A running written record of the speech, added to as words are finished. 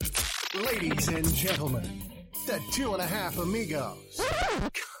Ladies and gentlemen, the 2.5 Amigos.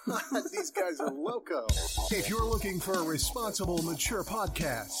 God, these guys are loco. If you're looking for a responsible, mature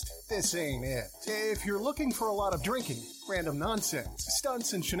podcast, this ain't it. If you're looking for a lot of drinking, random nonsense,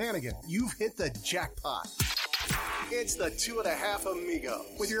 stunts, and shenanigans, you've hit the jackpot. It's the 2.5 Amigos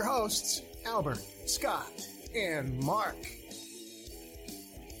with your hosts, Albert, Scott, and Mark.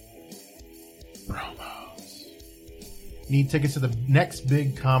 Promos. Need tickets to the next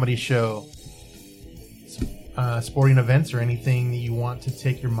big comedy show, sporting events, or anything that you want to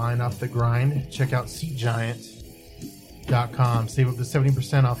take your mind off the grind? Check out SeatGiant.com. Save up to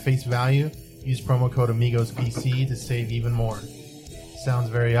 70% off face value. Use promo code AmigosPC to save even more. Sounds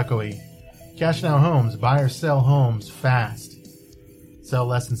very echoey. Cash Now Homes. Buy or sell homes fast. Sell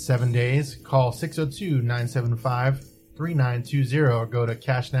less than 7 days. Call 602-975-3920 or go to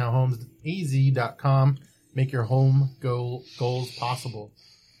cashnowhomesaz.com. Make your home goals possible.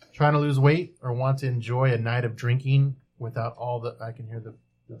 Trying to lose weight or want to enjoy a night of drinking without all the... I can hear the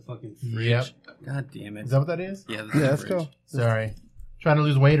fucking fridge. Yep. God damn it. Is that what that is? Yeah, let's go. Sorry. Trying to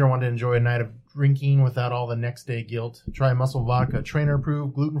lose weight or want to enjoy a night of drinking without all the next day guilt? Try Muscle Vodka. Trainer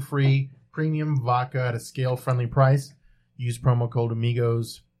approved, gluten-free, premium vodka at a scale-friendly price. Use promo code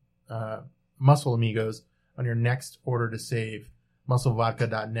AMIGOS, Muscle Amigos, on your next order to save.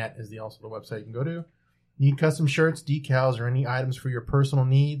 MuscleVodka.net is also the website you can go to. Need custom shirts, decals, or any items for your personal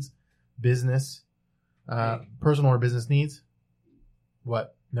needs, business, personal or business needs?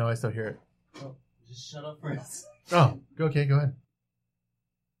 What? No, I still hear it. Oh, just shut up for a second. Oh, okay, go ahead.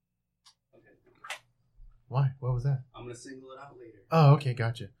 Okay. Why? What was that? I'm going to single it out later. Oh, okay,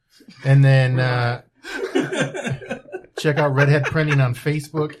 gotcha. And then check out Redhead Printing on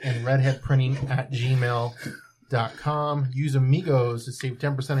Facebook and redheadprinting@gmail.com. Use Amigos to save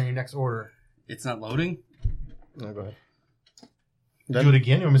 10% on your next order. It's not loading? No, go ahead. Do it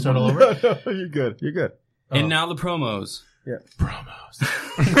again? You want me to start all over? No, you're good. You're good. And now the promos. Yeah.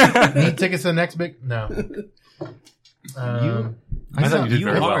 Promos. Need tickets to the next big... No. I I thought you did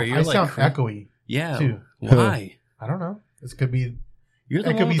very well. I sound echoey. Yeah. Too. Why? I don't know. This could be... You're the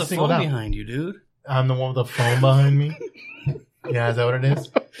It could one be with the singled phone out. behind you, dude. I'm the one with the phone behind me. Yeah, is that what it is?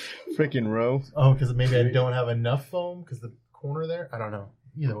 Freaking row. Oh, because maybe I don't have enough foam because the corner there? I don't know.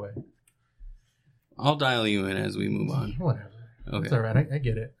 Either way. I'll dial you in as we move on. Whatever. Okay. It's all right. I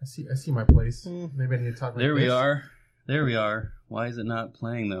get it. I see my place. Maybe I need to talk like There we this. are. There we are. Why is it not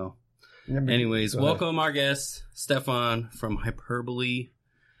playing, though? Anyways, welcome our guest, Stefan from Hyperbole.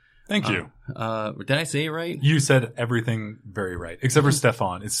 Thank you. Did I say it right? You said everything very right, except for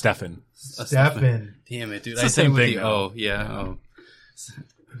Stefan. It's Stefan. Stefan. Damn it, dude. It's I the said it same with thing, the though. O. Yeah. Oh.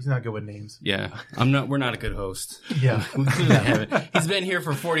 He's not good with names. Yeah. We're not a good host. Yeah. We clearly haven't. He's been here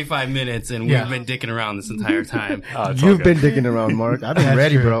for 45 minutes and Yeah. we've been dicking around this entire time. It's You've all been good. dicking around, Mark. I've been That's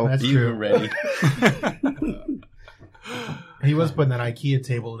ready, true. bro. That's You true. were ready. He was putting that IKEA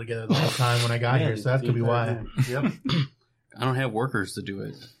table together the whole time when I got here, so that could be why. Yep. I don't have workers to do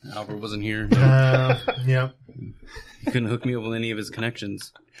it. Albert wasn't here. Yep. He couldn't hook me up with any of his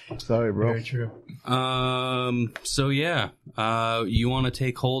connections. Sorry, bro. Very true. So yeah, you want to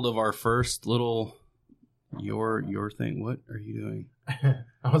take hold of our first little your thing? What are you doing?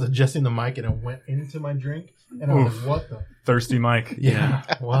 I was adjusting the mic and it went into my drink, and I was like, "What the?" Thirsty Mike. Yeah.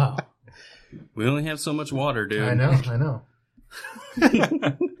 Wow. We only have so much water, dude. I know.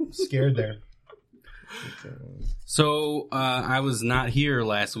 Scared there. So I was not here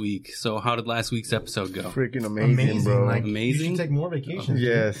last week. So how did last week's episode go? Freaking amazing, bro. Like, Amazing? You should take more vacations.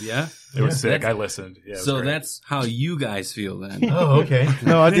 Yes. Yeah. It was Yeah. sick. I listened. Yeah, it was So great. that's how you guys feel then. Oh, okay.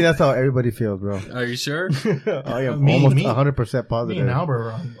 No, I think that's how everybody feels, bro. Are you sure? I am Me- almost me- 100% Me positive. and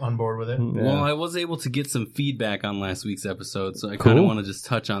Albert are on board with it. Yeah. Well, I was able to get some feedback on last week's episode, so I kind of Cool. want to just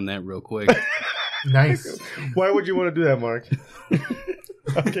touch on that real quick. Nice. Why would you want to do that, Mark?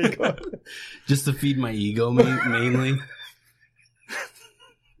 Okay, go ahead. Just to feed my ego mainly.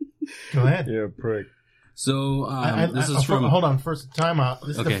 Go ahead. You're a prick. So this is from... Hold on. First time out.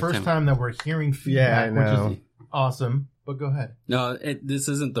 This is Okay, the first time time that we're hearing Yeah, I feedback, know. which is awesome. But go ahead. No, this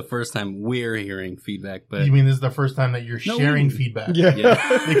isn't the first time we're hearing feedback, but... You mean this is the first time that you're No. sharing feedback? Yeah.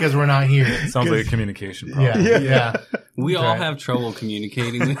 Yeah. Because we're not here. Sounds like a communication problem. Yeah. We all Right. have trouble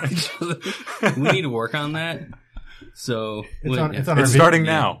communicating with each other. We need to work on that. So... It's on It's our starting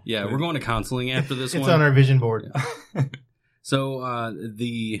vision, now. Yeah, we're going to counseling after this It's one. on our vision board. So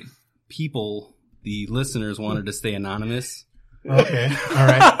the people, the listeners wanted to stay anonymous. Okay. All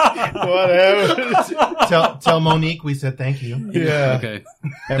right. Whatever. Tell Monique we said thank you. Yeah. Okay.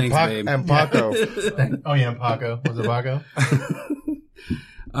 And Thanks, babe. And Paco. Oh yeah, and Paco. Was it Paco?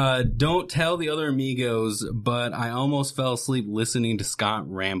 Don't tell the other amigos, but I almost fell asleep listening to Scott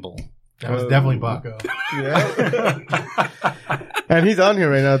ramble. That was definitely Paco. Yeah. And he's on here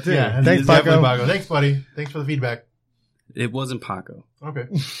right now, too. Yeah, Thanks, he's definitely Paco. Paco. Thanks, buddy. Thanks for the feedback. It wasn't Paco. Okay.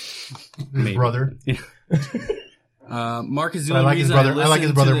 Maybe. His brother. Mark is the But I only like his reason brother. I like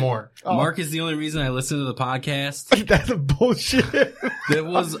his brother more. Mark is the only reason I listen to the podcast. That's a bullshit. That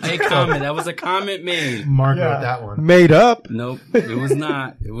was a comment. That was a comment made. Mark Yeah. wrote that one. Made up. Nope, it was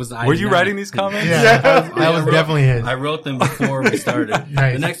not. It was. Were you writing these comments? Yeah, that was definitely his. I wrote them before we started.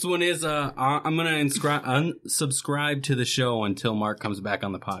 Nice. The next one is I'm going to unsubscribe to the show until Mark comes back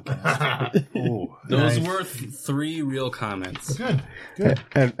on the podcast. Ooh. Those Nice. were 3 real comments. Good. Good.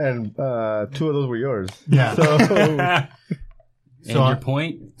 And 2 of those were yours. Yeah. So, And your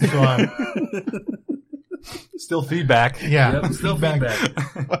point? So Still feedback. yeah. Yep, still feedback.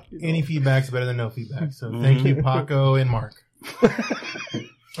 Any feedback's better than no feedback. So thank you, Paco and Mark.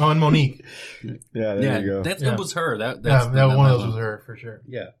 Oh, and Monique. yeah, there you go. That Yeah. was her. That One of those was her for sure.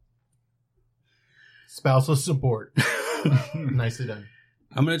 Yeah. Spousal support. Nicely done.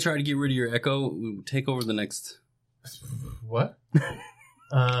 I'm going to try to get rid of your echo. Take over the next. What?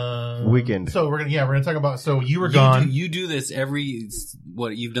 Weekend. So we're gonna talk about. So you were gone. You do this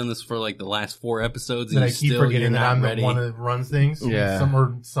you've done this for like the last 4 episodes. That And I keep you're forgetting that not I'm ready. the one that runs things. Yeah.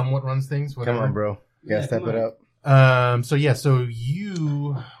 Somewhat runs things. Whatever. Come on, bro. You gotta step it up. So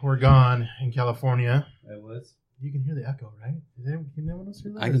you were gone in California. I was. You can hear the echo, right? Can anyone else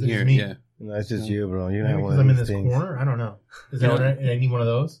hear that? I Or can is it hear just it. me? Yeah. No, it's just you, bro. You Maybe know because I'm in this corner. I don't know. Is that what I need one of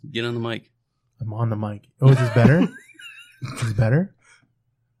those? Get on the mic. I'm on the mic. Oh, is this better? Is this better?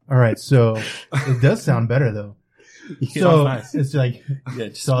 All right. So it does sound better though. So nice. it's like Yeah,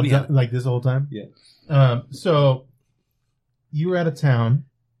 just so like this the whole time. Yeah. So you were out of town.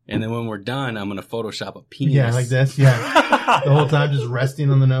 And then when we're done, I'm going to Photoshop a penis. Yeah, like this. Yeah. The whole time just resting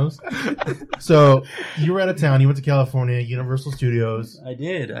on the nose. So you were out of town. You went to California, Universal Studios. I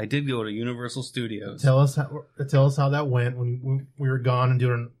did. I did go to Universal Studios. Tell us how that went when we were gone and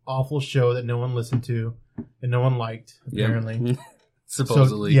doing an awful show that no one listened to and no one liked, apparently. Yep.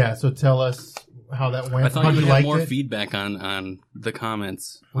 Supposedly. So tell us how that went. I thought how you had liked more it. feedback on the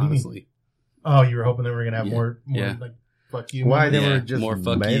comments, What do you mean? honestly. Oh, you were hoping that we were going to have Yeah. more Yeah. like, fuck you. Why moments? they Yeah, were just more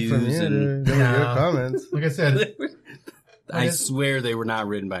fuck made from yous you? and- They were No. your comments. Like I said, I swear they were not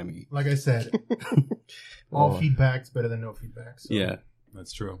written by me. all Oh. feedback's better than no feedback. So. Yeah.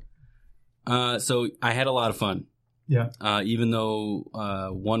 That's true. So I had a lot of fun. Yeah. Even though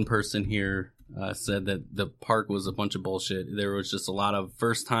one person here said that the park was a bunch of bullshit, there was just a lot of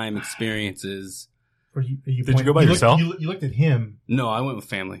first-time experiences. Or you Did you go by yourself? You looked at him. No, I went with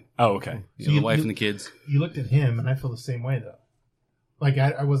family. Oh, okay. You So know, you- the wife you- and the kids. You looked at him, and I feel the same way though. Like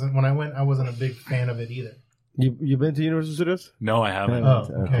I wasn't when I went. I wasn't a big fan of it either. You been to Universal Studios? No, I haven't. Oh,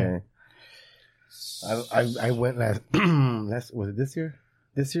 okay. I went last was it this year?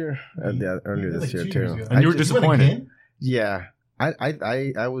 This year? Earlier this Like year 2 too. years ago. And you were went disappointed. again? Yeah.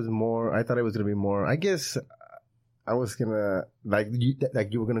 I was more I thought it was gonna be more I guess I was gonna like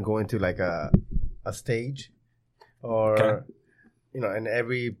you were gonna go into like a stage or Okay. and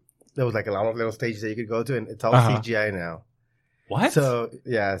there was like a lot of little stages that you could go to and it's all Uh-huh. CGI now. What? So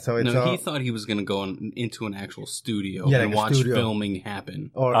it's No, all, he thought he was going to go into an actual studio Yeah, and like a watch studio. filming happen.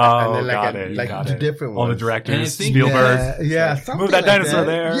 or Oh, and then got like it. different All the ones. And I directors, think- Spielberg. Yeah, Move something that like dinosaur that.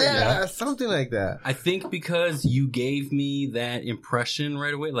 there. Yeah, Yeah. something like that. I think because you gave me that impression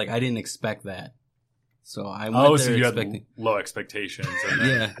right away, like I didn't expect that. So I went Oh, there so you expecting. had low expectations. And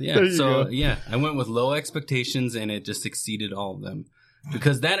then, Yeah. There you So go. yeah, I went with low expectations and it just exceeded all of them.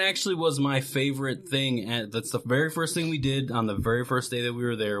 Because that actually was my favorite thing. That's the very first thing we did on the very first day that we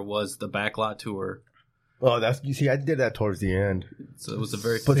were there was the backlot tour. Oh, you see, I did that towards the end, So it was a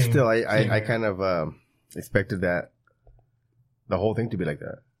very but Same- still, same I here. kind of expected that the whole thing to be like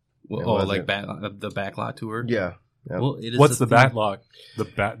that. It wasn't. the backlot tour. Yeah. Yeah. Well, it is what's a the thing. backlock? The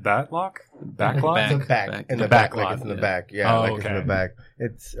backlock? Backlot? Back. The back, in the the back, backlot, like it's in the yeah. back. Yeah, Oh, like it's in okay. the back.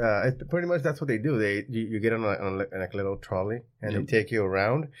 It's pretty much that's what they do. You get on like a little trolley and Yep. they take you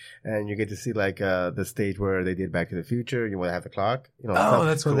around and you get to see like the stage where they did Back to the Future. You want to have the clock. Oh,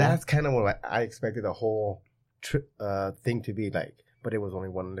 that's so cool. that's kind of what I expected the whole thing to be like, but it was only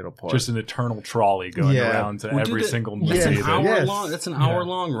one little part. Just an eternal trolley going Yeah. around to Well, every dude, single That's Yeah. an movie. hour Yes. long. That's an Yeah. hour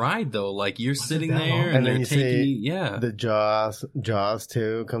long ride though. Like you're sitting that there long? and And then they're you taking see you. Yeah. the Jaws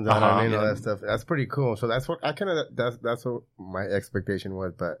too comes out Uh-huh. and all Yeah. that stuff. That's pretty cool. So that's what I kind of that's what my expectation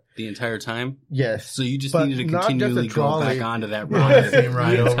was. But The entire time. yes, So you just But needed to not just a continually go trolley. back onto that Yeah, ride same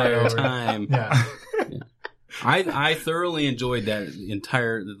ride the over entire and over. time. Yeah. I thoroughly enjoyed that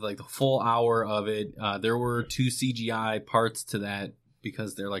entire like the full hour of it. There were 2 CGI parts to that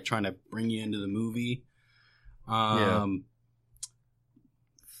because they're like trying to bring you into the movie.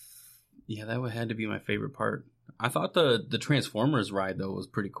 Yeah, that had to be my favorite part. I thought the Transformers ride though was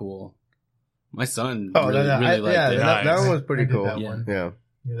pretty cool. My son really liked it. That one was pretty I did cool. that Yeah. one. Yeah,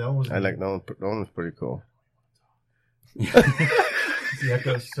 Yeah, that one was. I like that one. That one was pretty cool. The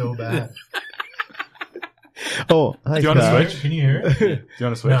echo's so bad. Oh, hi, Do you want to Scott. switch? Can you hear it? Do you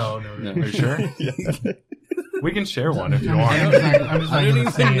want to switch? No. No. Are you sure? We can share one if you I'm want. just I not don't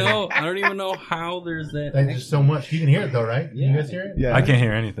gonna say even it. know. I don't even know how there's that. There's just so much. You can hear it though, right? Yeah. You guys hear it? Yeah. I can't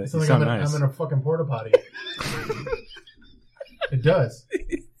hear anything. It's You like sound I'm nice. in a fucking porta-potty. It does.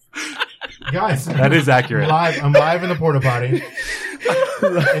 Guys. That is accurate. I'm live in the porta-potty.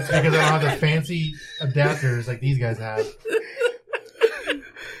 It's because I don't have the fancy adapters like these guys have.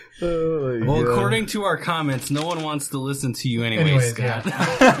 Oh, my Well, God. according to our comments, no one wants to listen to you anyway, Anyways, Scott.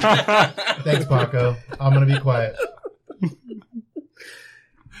 Thanks, Paco. I'm going to be quiet.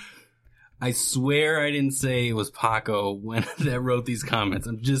 I swear I didn't say it was Paco when that wrote these comments.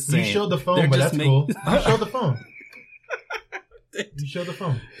 I'm just You saying. showed the They're phone, but just that's cool. You showed the phone. You showed the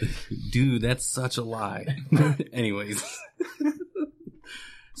phone. Dude, that's such a lie. Anyways.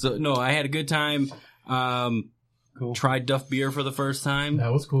 So, no, I had a good time. Cool. Tried Duff Beer for the first time.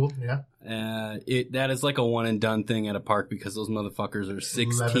 That was cool. Yeah. That is like a one and done thing at a park because those motherfuckers are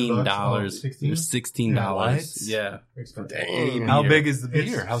 $16. $11. Oh, 16? They're $16. What? Yeah. Dang. How beer. big is the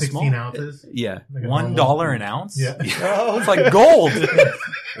It's beer? How 16 small? ounces. Yeah. Like a $1 normal- an ounce? Yeah. Oh, it's like gold.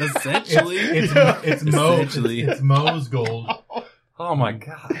 Essentially. It's Essentially. It's Moe's gold. Oh my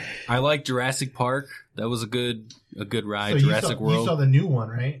god. I like Jurassic Park. That was a good ride. So Jurassic you World. saw the new one,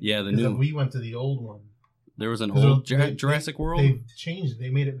 right? Yeah, the 'Cause new. We went to the old one. There was an 'Cause old they- Jurassic World. They've changed it. They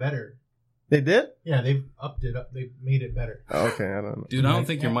made it better. They did? Yeah, they've upped it up. They've made it better. Oh, okay, I don't know. Dude, I don't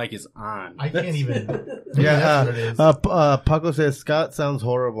think your mic is on. I can't even. Maybe Yeah, that's what it is. Paco says Scott sounds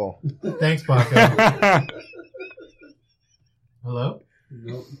horrible. Thanks, Paco. Hello?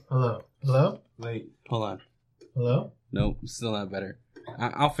 Nope. Hello? Hello? Wait, hold on. Hello? Nope, still not better.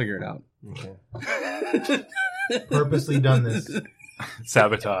 I'll figure it out. Okay. Purposely done this.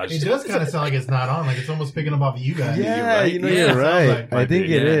 Sabotage. It does kind of sound like it's not on. Like it's almost picking up off of you guys. Yeah, right. you know Yeah, you're sounds right. like- I think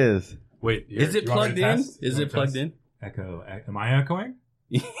be, it yeah. is. Wait, Is it you want me plugged to in? test? Is You it want plugged to in? test? Echo. Am I echoing?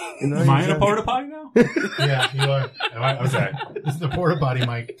 You know, Am I in a you porta potty now? Yeah, you are. Am I? Okay. This is the porta potty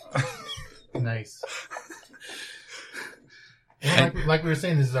mic. Nice. Well, like we were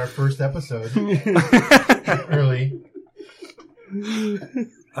saying, this is our first episode. Early.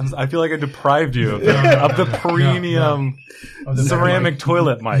 I feel like I deprived you of No, no, of the no, no, premium Of the ceramic mic.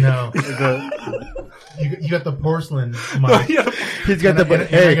 toilet mic. No. The- You got the porcelain mic. He's got the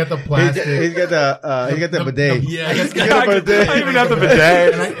And I got the plastic. He's got the bidet. Yeah, I He's got got a I bidet. even have the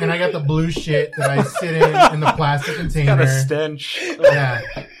bidet. and I got the blue shit that I sit in the plastic Got container. a stench. Yeah.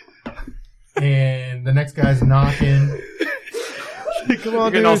 And the next guy's knocking. Come on,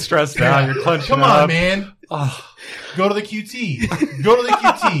 You're getting all dude. stressed out. You're clenching Come up. on, man. Oh, Go to the QT. Go to the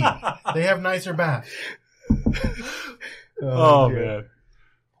QT. They have nicer baths. oh God. man.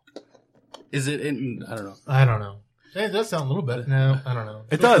 Is it in? I don't know. I don't know. It does sound a little better. No, I don't know.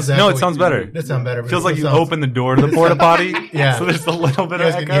 It does. No, it sounds better. It does sound better. But Feels it like still you sounds- open the door to the porta potty. Yeah. So there's a little bit of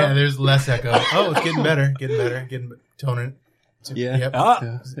Yes, echo. yeah, there's less echo. Oh, it's getting better. Getting better. Toning. Yeah. Yep. Ah.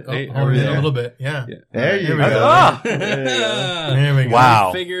 Hey, Oh, are we a there? little bit. Yeah. There you go. Ah. There you go. There we go. Wow.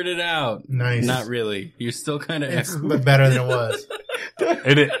 You figured it out. Nice. Not really. You're still kind of It's better than it was.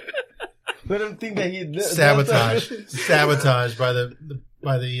 It Let him think that he Sabotage. Sabotage by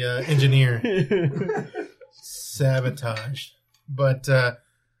the engineer. Sabotage. But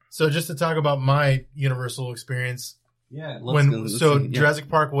so just to talk about my Universal experience, Yeah. Jurassic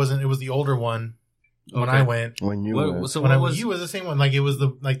Park wasn't. It was the older one when Okay. I went. When you So When what I was? you was the same one. Like it was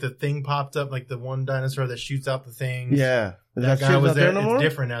the thing popped up, like the one dinosaur that shoots out the things. yeah, That shit guy was out there there. no It's more?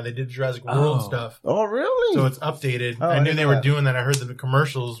 different now. They did Jurassic World Oh. stuff. Oh, really? So it's updated. Oh, I I knew didn't they know were that. doing that. I heard the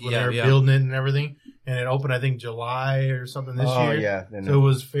commercials when Yeah, they were yeah. building it and everything. And it opened, I think, July or something this oh, year. yeah. Then So it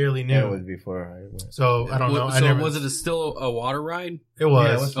was fairly new. yeah, it was before I went. So I don't know. So I never, was it still a water ride? It was.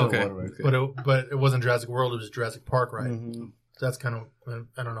 Yeah, it was still Okay. water ride. But it wasn't Jurassic World. It was Jurassic Park, right? Mhm. So that's kind of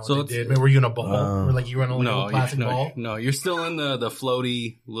I don't know So what they it's- did. Maybe were you in a ball? Oh. Or like you were in a little plastic ball? no. You're still in the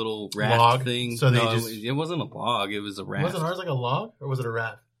floaty little raft Log? thing. So they no, just- it wasn't a log. It was a raft. Wasn't ours like a log or was it a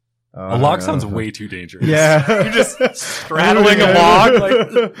raft? a log sounds way too dangerous. Yeah. You're just straddling a log. Like,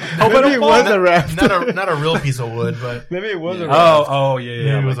 Maybe it was a raft. Not a real piece of wood, but Maybe it was a Yeah. raft. oh, yeah,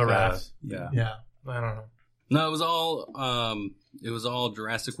 yeah. maybe it was a like that. raft. Yeah. Yeah, I don't know. No, it was all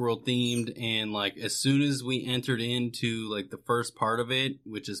Jurassic World themed, and like as soon as we entered into like the first part of it,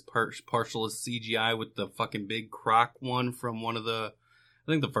 which is partial CGI with the fucking big croc one from one of the,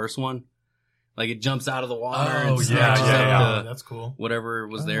 I think the first one, Like it jumps out of the water. Oh, and yeah, snatches yeah. up That's cool. whatever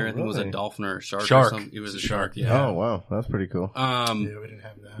was there. I think it was a really? dolphin or a shark. Shark. Or something. It was a shark. Yeah. Yeah. Oh wow, that's pretty cool. Yeah, we didn't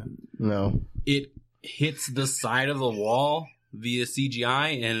have that. No. It hits the side of the wall via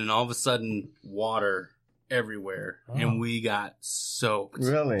CGI, and then all of a sudden, water everywhere, and we got soaked.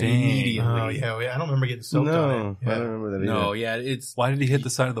 Really? Immediately. Oh yeah, I don't remember getting soaked No, on it. I Yeah. don't remember that either. No, yeah, it's Why did he hit the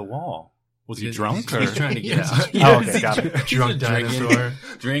side of the wall? Was he drunk? Or? He's trying to get Yeah. out. Oh, okay, got it. He's Drunk dinosaur.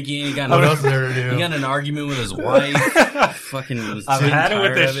 Drinking. He got, What else is there to do? he got in an argument with his wife. Fucking was I've had it with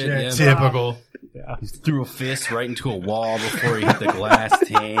tired this of it, shit. yeah. Typical. Yeah. He threw a fist right into a wall before he hit the glass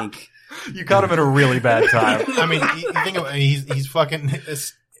tank. You caught him at a really bad time. I mean, you think of he's fucking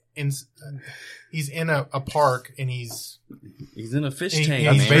he's in a park and he's in a fish he's tank,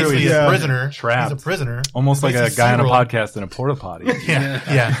 man. basically Yeah. a prisoner. Trapped. He's a prisoner. Almost like a Basically guy on a SeaWorld. podcast in a porta-potty.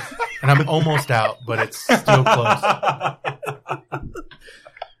 Yeah. And I'm almost out, but it's still close.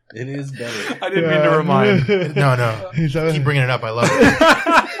 It is better. I didn't mean to remind. No. He sounded- Keep bringing it up. I love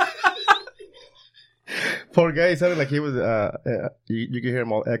it. Poor guy. He sounded like he was. You could hear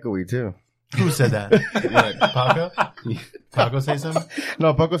him all echoey too. Who said that? What? Paco? Paco say something?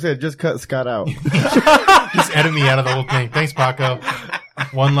 No, Paco said just cut Scott out. He's edited me out of the whole thing. Thanks, Paco.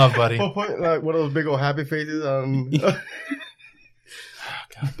 One love, buddy. Like one of those big old happy faces on. God,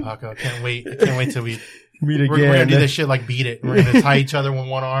 Paco, I can't wait till we Meet again. we're gonna do this shit like Beat It. We're gonna tie each other with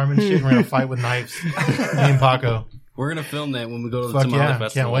one arm and shit. We're gonna fight with knives. Me and Paco. We're gonna film that when we go to the Fuck Tamale yeah,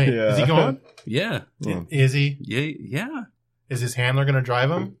 Festival. can't wait. Yeah. Is he going? Yeah. Is he? Yeah. Is his handler gonna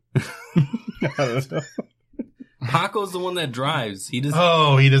drive him? I don't know. Paco's the one that drives. He doesn't.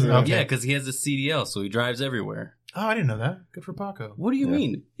 Oh, he doesn't. Okay. Yeah, because he has a CDL, so he drives everywhere. Oh, I didn't know that. Good for Paco. What do you Yeah.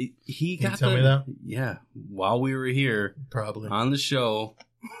 mean? He got tell me that? Yeah. While we were here Probably. on the show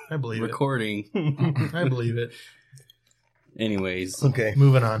I believe recording. it. I believe it. Anyways, Okay.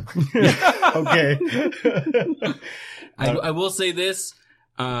 Moving on. Okay. I will say this.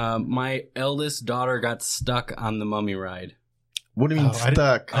 My eldest daughter got stuck on the mummy ride. What do you mean Oh, I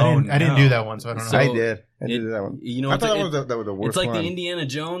stuck? I didn't no. do that one, so I don't know. So- I did. I did it- that one. You know, I what thought the- that was the worst it's like one. the Indiana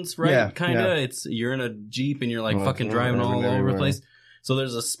Jones, right? Yeah, Kind of. yeah. It's you're in a Jeep and you're like Oh, fucking it's driving all over the everywhere. place. So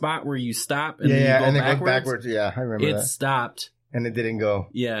there's a spot where you stop and Yeah, then you yeah, go and then backwards. go backwards. Yeah, I remember It that. stopped. And it didn't go.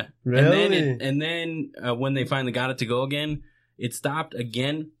 Yeah. Really? And then when they finally got it to go again, it stopped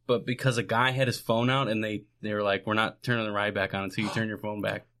again, but because a guy had his phone out and they were like, we're not turning the ride back on until you turn your phone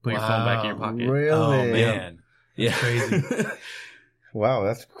back. Put your phone back in your pocket. Really? Oh, man. Yeah. Crazy. Wow,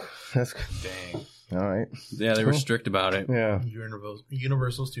 that's Dang. all right. Yeah, they were Cool. strict about it. Yeah.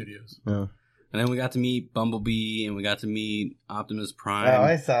 Universal Studios. Yeah. And then we got to meet Bumblebee and we got to meet Optimus Oh, Prime.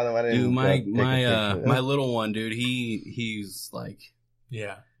 I saw them. I didn't Dude, take a picture. my little one, dude, he's like,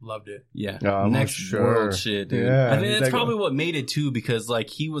 Yeah, loved it. yeah, Oh, I'm next sure. world shit, dude. Yeah, I think he's that's like- probably what made it too, because like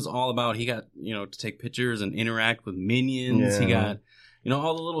he was all about, he got, to take pictures and interact with minions. He Yeah. got,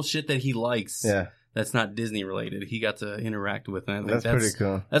 all the little shit that he likes. Yeah, That's not Disney related. He got to interact with them. that's pretty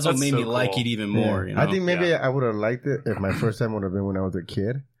cool. That's what That's made so me like cool. it even more. Yeah. You know? I think maybe Yeah. I would have liked it if my first time would have been when I was a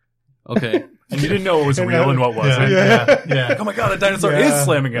kid. Okay. And you didn't know what was real and what wasn't. Yeah. Like, oh my god, a dinosaur Yeah. is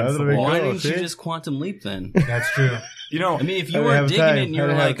slamming against That the would've been wall. Why cool, didn't you see? just quantum leap then? That's true. You know, I mean, if I you didn't were have digging time. it and you I were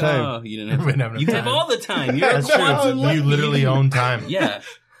didn't have like, time. oh, you didn't We have didn't have You time. have all the time. You're a That's quantum true. leap. You literally own time. Yeah.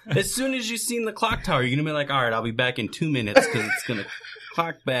 As soon as you seen the clock tower, you're going to be like, all right, I'll be back in 2 minutes because it's going to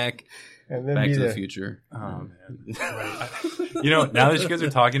clock back And then Back be to the there. Future. oh man. Now that you guys are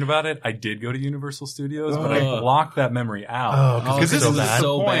talking about it, I did go to Universal Studios, but I blocked that memory out. Oh, Oh, because this it's so is bad.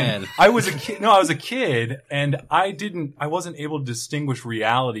 so point. bad. I was a kid. No, I was a kid, and I wasn't able to distinguish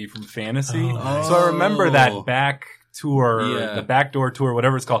reality from fantasy. Oh. So I remember that back tour, Yeah. the backdoor tour,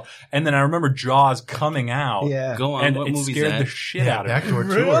 whatever it's called. And then I remember Jaws coming out. Yeah. Go on. And What it movie's scared that? the shit out of me. Backdoor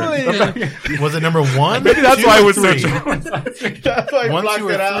Really? tour. Was it number one? Maybe that's two, why I or was three? such. That's why I One, blocked two,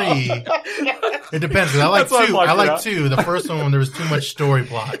 or it out. three. It depends. 'Cause I like That's why I two. blocked I it like out. two. The first one when there was too much story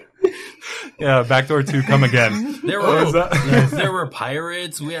plot. Yeah, Backdoor 2, come again. There What were was that? there were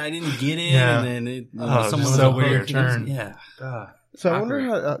pirates. I didn't get in, Yeah. and then Oh, someone so was weird. Turn. Yeah, So I wonder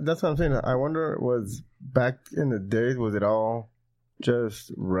Awkward. how, that's what I'm saying. I wonder, was back in the days, was it all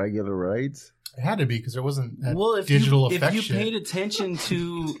just regular rides? It had to be because there wasn't that well, if digital you, effect if you shit. paid attention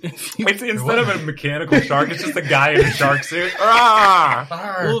to, It's instead of a mechanical shark, it's just a guy in a shark suit. Ah!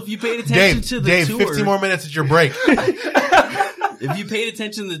 well, if you paid attention Dave, to the Dave, tour, 15 more minutes at your break. if you paid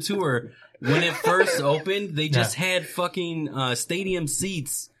attention to the tour when it first opened, they just had fucking stadium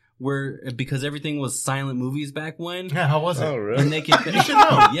seats because everything was silent movies back when, Yeah, how was it? Oh, really? and they could. You should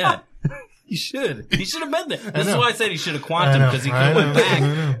know, yeah. He should have been there. This is know. why I said he should have I quantum know, because he could I have went know, back I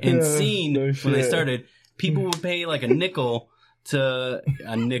know. and Yeah, seen no when they shit. started. People would pay like a nickel to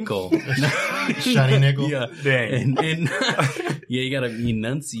a nickel. Shiny nickel. Yeah. Dang. And yeah, you got to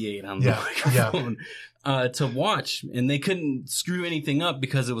enunciate on the microphone. To watch, and they couldn't screw anything up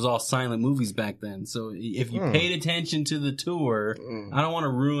because it was all silent movies back then. So if you paid attention to the tour, I don't want to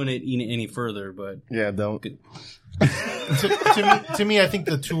ruin it any further, but Yeah, don't. to me, I think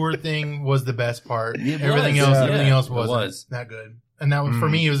the tour thing was the best part. It Everything was, else it wasn't was. that good. And that was, for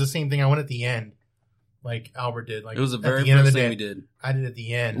me, it was the same thing. I went at the end, like Albert did. Like It was the at very end of first the thing day, we did. I did at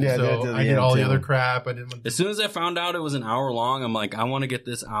the end. Yeah, so I did end all the too. other crap. I did. As soon as I found out it was an hour long, I'm like, I want to get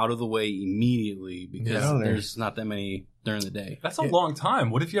this out of the way immediately because Yeah. there's not that many during the day. That's a long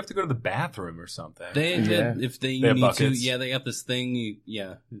time. What if you have to go to the bathroom or something? If they have need buckets. to, they got this thing.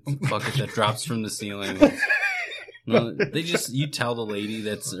 It's a bucket that drops from the ceiling. No, you tell the lady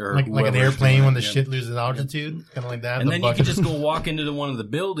that's or like an whoever's airplane doing when it, the shit loses altitude, kind of like that. and the then bucket. you can just go walk into one of the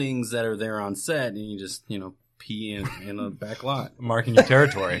buildings that are there on set, and you just pee in a back lot Marking your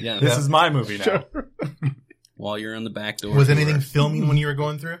territory. Yeah. This is my movie now. while you're in the back door. Was tour. anything filming when you were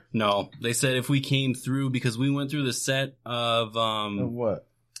going through? No, they said if we came through because we went through the set of What?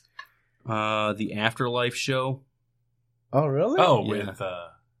 the Afterlife show. Oh, really? Oh, Yeah. with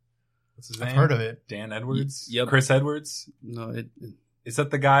what's his I've name? heard of it. Dan Edwards. Yep. Chris Edwards. No, Is that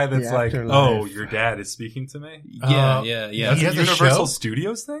the guy that's The like, Afterlife. oh, your dad is speaking to me? yeah. He That's has a a Universal show?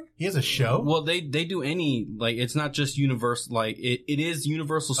 Studios thing? He has a show. Well, they do any it's not just Universal. Like it is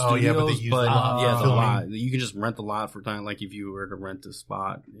Universal Oh, yeah, Studios, but they use but the lot yeah, for the filming. lot. You can just rent the lot for time. Like if you were to rent a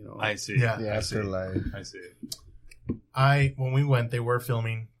spot, I see. Yeah. The I see. Afterlife. I see. When we went, they were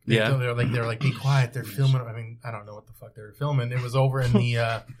filming. Yeah. They were like, be quiet. They're filming. I mean, I don't know what the fuck they were filming. It was over in the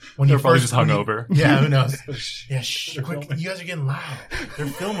when They're you probably first just hungover. Yeah, who knows? Yeah, shh, quick! You guys are getting loud. They're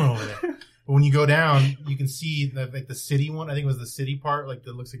filming over there. But when you go down, you can see the city one. I think it was the city part, like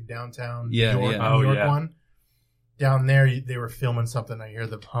that looks like downtown Yeah, New York, yeah. New York yeah. one. Down there, they were filming something. I hear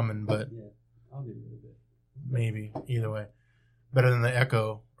the humming, but maybe either way, better than the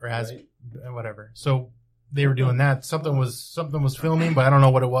echo or as whatever. So they were doing that. Something was filming, but I don't know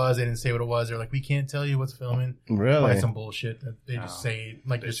what it was. They didn't say what it was. They're like, we can't tell you what's filming. Really? Probably some bullshit that they just say,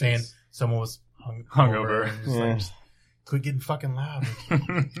 like you're saying, someone was Hungover. and just like, just quit getting fucking loud. That's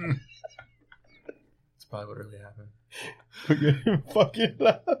probably what really happened. Fucking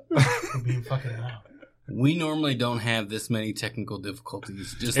loud. Quit being fucking loud. We normally don't have this many technical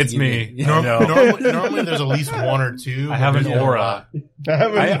difficulties. Just It's to give me. you- I know. Normally there's at least one or two. I have an There's a aura. lot.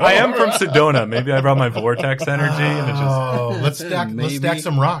 I am from Sedona. Maybe I brought my vortex energy and it just. Oh, let's stack Maybe.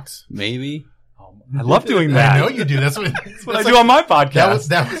 some rocks. Maybe. I love doing that. I know you do. That's what I do on my podcast.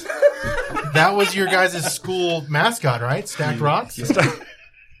 that was your guys' school mascot, right? Stacked rocks.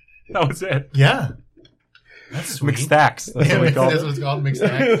 That was it. Yeah, that's sweet. Mixed stacks. That's Yeah, what we called that's it. what it's called. Mixed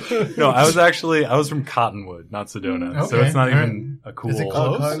stack. No, I was from Cottonwood, not Sedona. So Okay, it's not all even a cool. Is it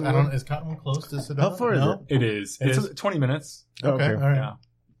close? Cottonwood? I don't. Is Cottonwood close to Sedona? How far is No? It is. It It's is? 20 minutes. Okay, Okay. all right. Yeah.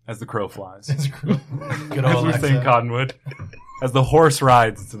 As the crow flies. That's cool. Good As old we're saying Alexa. Cottonwood. As the horse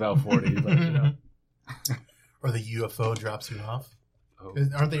rides, it's about 40. But, Or the UFO drops you off. Oh.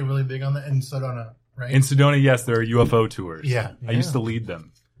 Aren't they really big on that in Sedona? Right? In Sedona, yes, there are UFO tours. Yeah. I used to lead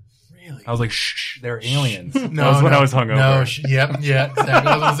them. Really? I was like, shh, they're aliens. No, that was when I was hungover. No, yep, yeah. Exactly.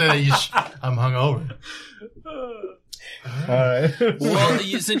 I was gonna say that I'm hungover. All right. Well,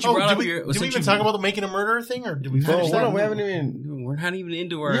 since you brought did up we, your, did we since even you- talk about the making a murderer thing, or did we Bro, finish hold that? on, we haven't even. We're not even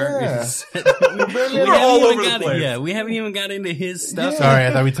into our. Yeah. we We're all over the got place. Yeah, we haven't even got into his stuff. Sorry,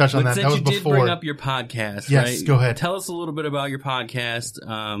 I thought we touched on But that. since That was you did before. bring up your podcast, Yes, right? go ahead. Tell us a little bit about your podcast.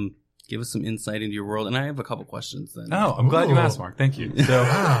 Give us some insight into your world, and I have a couple questions. Then. Oh, I'm glad you Ooh. asked, Mark. Thank you. So,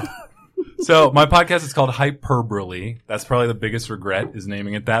 Wow. so my podcast is called Hyperbole. That's probably the biggest regret is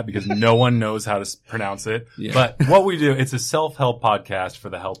naming it that because no one knows how to pronounce it. Yeah. But what we do, it's a self-help podcast for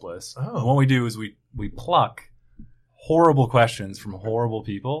the helpless. Oh. And what we do is we pluck horrible questions from horrible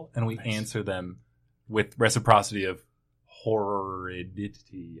people and we answer them with reciprocity of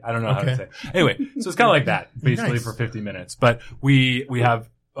horridity. I don't know how to Okay. say it. Anyway, so it's kind of like that, basically Nice. for 50 minutes. But we have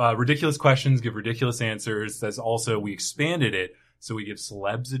ridiculous questions, give ridiculous answers. That's also, we expanded it. So we give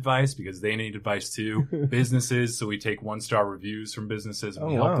celebs advice because they need advice too. Businesses, so we take 1-star reviews from businesses and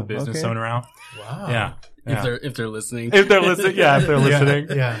we help the business owner out. Wow. Yeah. If they're listening, If they're listening, if they're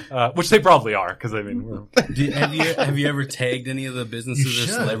listening. Yeah. Which they probably are, because I mean, have you ever tagged any of the businesses You or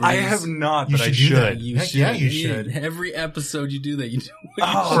should. celebrities? I have not, You but I should do that. should. You Heck should. yeah, you should. Every episode you do that. You do.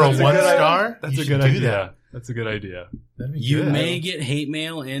 Oh, For a that's a 1 good idea. star? That's You a should good do idea. that. That's a good idea. That'd be You good. may get hate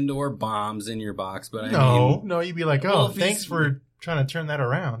mail and or bombs in your box, but I mean, No, you'd be like, Well, oh, if he's- thanks for trying to turn that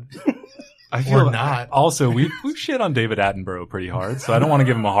around. I Or feel not. Also, we've shit on David Attenborough pretty hard, so I don't want to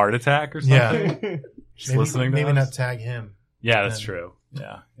give him a heart attack or something. Yeah. Just listening to maybe us. not tag him. Yeah, that's true.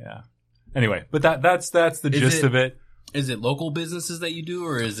 Yeah. Anyway, but that's the gist of it. Is it local businesses that you do,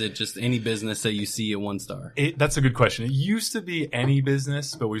 or is it just any business that you see at One Star? That's a good question. It used to be any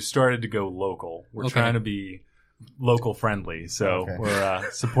business, but we've started to go local. We're trying to be local friendly, so we're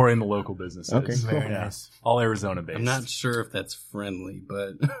supporting the local businesses. Okay, Very nice. All Arizona based. I'm not sure if that's friendly,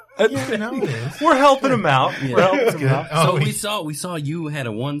 but Yeah, no, it is. we're helping them out. Yeah. We're helping them out. so we saw you had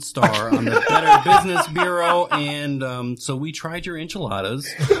a 1 star on the Better Business Bureau, and so we tried your enchiladas,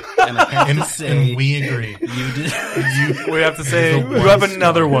 and I have to say, And we agree. you did. We have to say It's a you have 1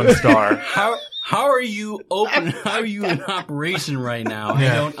 another star. 1 star. How are you open? How are you in operation right now?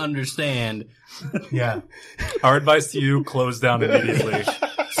 Yeah. I don't understand. Yeah. Our advice to you: close down immediately.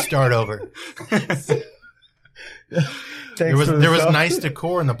 Start over. Thanks There was for the stuff. nice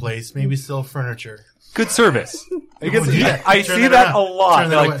decor in the place. Maybe still furniture. Good service. I guess do that. I Turn see that that around. a lot. Turn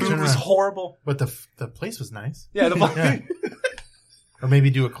that Like away. food Turn was around. horrible. But the place was nice. Yeah, Yeah. Or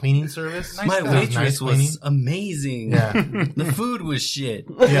maybe do a cleaning service. My That was waitress nice was cleaning. amazing. Yeah. The food was shit.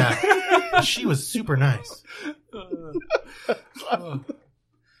 Yeah. She was super nice.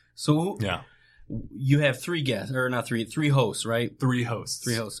 So yeah. you have 3 guests, or not 3 hosts, right? 3 hosts.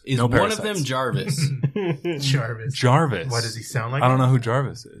 3 hosts. Is No one of parasites. them Jarvis? Jarvis. Jarvis. What does he sound like? I don't know who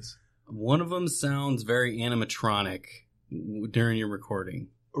Jarvis is. One of them sounds very animatronic during your recording.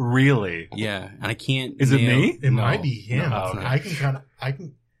 Really? Yeah, and I can't. Is it me? It No. might be him. No, it's not. I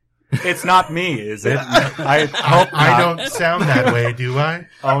can. It's not me, is it? I hope I not. don't sound that way, do I?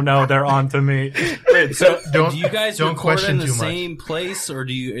 Oh no, they're on to me. Wait, so Don't- do you guys don't record question in the too much. same place, or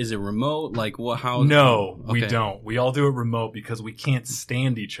is it remote? Like what? How? No, we Okay. don't. We all do it remote because we can't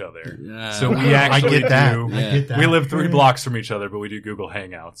stand each other. Yeah. So we actually I get that. do. I get that. We live 3 blocks from each other, but we do Google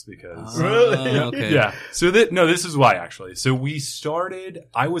Hangouts because. Okay. Yeah. So this is why actually. So we started.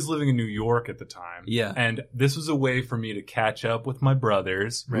 I was living in New York at the time. Yeah. And this was a way for me to catch up with my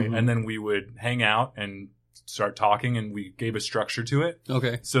brothers. Right. And then we would hang out and start talking, and we gave a structure to it.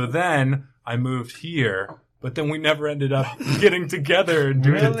 Okay. So then I moved here, but then we never ended up getting together and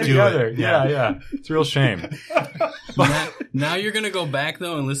doing Really? it together. Do it. Yeah. Yeah. It's a real shame. Now you're gonna go back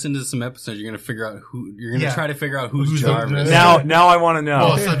though and listen to some episodes. You're gonna figure out who. You're gonna Yeah. try to figure out who's Who's the- Jarvis. Now I want to know.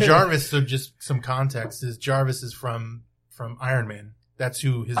 Well, so Jarvis. So just some context is Jarvis is from Iron Man. That's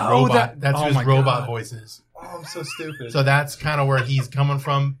who his Oh, robot. That's oh who my his robot God. voice is. Oh, I'm so stupid. So that's kind of where he's coming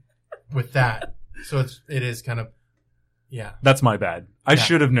from with that. So it is kind of, yeah. That's my bad. I Yeah.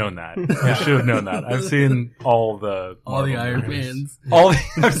 should have known that. I should have known that. I've seen all the Iron movies. Mans.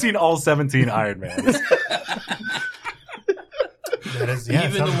 I've seen all 17 Iron Mans. That is, yeah.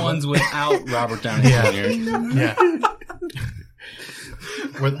 Even the ones without Robert Downey Yeah. Jr. Yeah.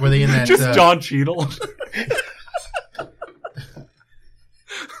 Were they in that? Just John Cheadle.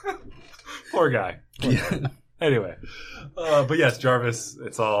 Poor guy. Anyway, but yes, Jarvis.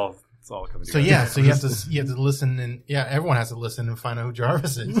 It's all coming So together. yeah, so you have to listen, and yeah, everyone has to listen and find out who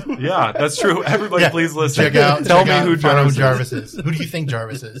Jarvis is. Yeah, that's true. Everybody, Yeah. please listen. Tell Tell me out, who find out Jarvis is. Who do you think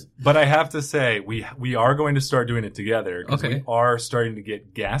Jarvis is? But I have to say, we are going to start doing it together because Okay. we are starting to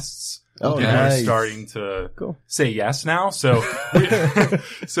get guests. Oh, and nice. we're starting to Cool. say yes now. So,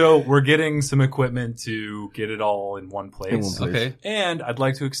 we're getting some equipment to get it all in one place. In one place. Okay. And I'd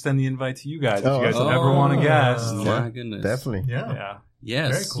like to extend the invite to you guys if Oh, you guys oh. ever want to guest. Oh. My goodness. Definitely. Yeah, Yeah,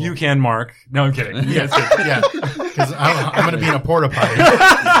 Yes. Very cool. you can, Mark. No, I'm kidding. You guys can. yeah, because I'm going to be in a porta-potty.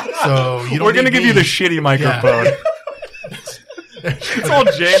 So you don't We're gonna need give me. you the shitty microphone. It's all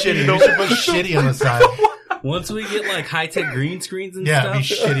janky. Shitty. You should put shitty on the side. Once we get like high tech green screens and Yeah, be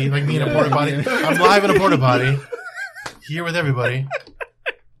stuff. shitty. Like me in a Yeah. porta potty. I'm live in a porta potty. Here with everybody.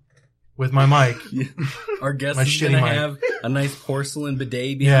 With my mic. Our guest My is shitty gonna mic. have a nice porcelain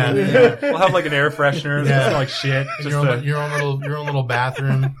bidet Yeah. behind him. Yeah. We'll have like an air freshener. Yeah. That's like shit. Just Your own little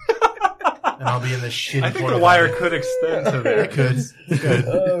bathroom. And I'll be in this shitty I think porta the wire potty. could extend to there. It could. It could.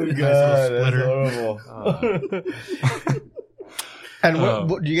 Oh Nice god, little that's horrible. And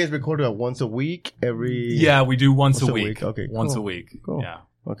what do you guys record it once a week? Yeah, we do once a a week. week. Okay, once cool. a week. Cool. Yeah.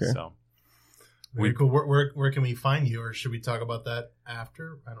 Okay. So Very cool. Where can we find you, or should we talk about that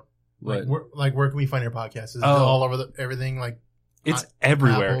after? I don't. What? Where can we find your podcast? Is it Oh. all over everything? Like, it's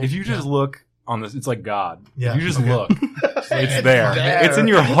everywhere. Apple, If you just yeah. look on this, it's like God. Yeah, If you just okay. look, it's there. there. It's in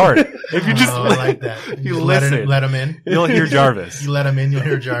your heart. If you just oh, I like that. you just listen, let him in. you'll hear Jarvis. You let him in, you'll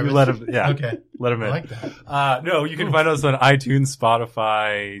hear Jarvis. You let him. Yeah. Okay, Let him I in. like that. No, you can find us on iTunes,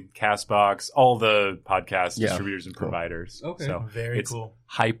 Spotify, Castbox, all the podcast distributors and providers. Okay. So Very it's cool.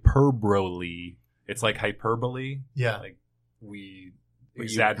 hyperbole. It's like hyperbole. Yeah. Like we But you-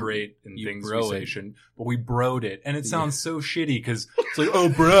 exaggerate in you things bro we say it. shouldn't, but we broed it, and it sounds so shitty because it's like, oh,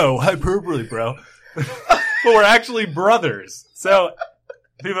 bro, hyperbole, bro. but we're actually brothers. So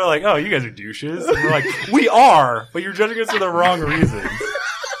people are like, "Oh, you guys are douches." And we're like, "We are, but you're judging us for the wrong reasons."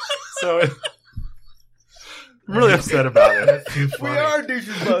 So I'm really upset about it. That's too funny. We are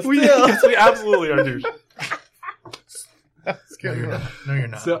douches, but We absolutely are douches. No, you're not. No, you're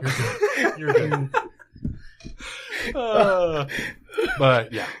not. So- You're good.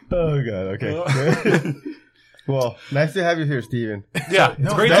 But yeah, Oh god. Okay. Well, nice to have you here, Steven. yeah,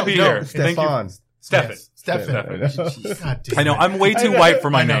 it's great to be here. Thank Stefan. you, Stefan. Yes, Stefan. Stefan. God damn I know it. I'm way too white for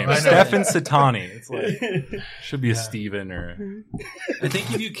my I know, name, I know. Stephen Settanni. It's like should be a Yeah. Steven or I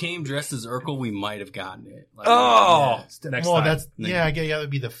think if you came dressed as Urkel, we might have gotten it. Like, oh, next Well, time. that's I guess that would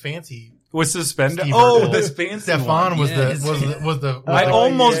be the fancy. Was suspended. Steve Oh, Urkel. this fancy Stefan one. was Yeah, was the. I Oh,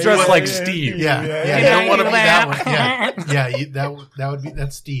 almost yeah, dressed yeah, like yeah. Steve. Yeah, you don't want to be that one. That would be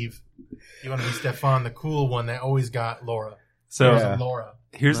that's Steve. You want to be Stefan, the cool one that always got Laura. So Yeah. Laura.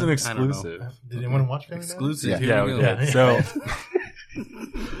 here's an I don't know. exclusive. Did anyone watch Family Guy? exclusive. Yeah. Here Yeah, we go. yeah. So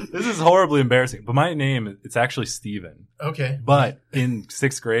this is horribly embarrassing, but my name it's actually Steven. Okay. But in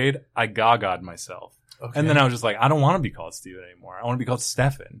 6th grade, I gaga'd myself. Okay. And then I was just like, I don't want to be called Steven anymore. I want to be called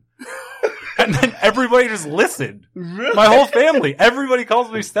Stefan. And then everybody just listened. My whole family, everybody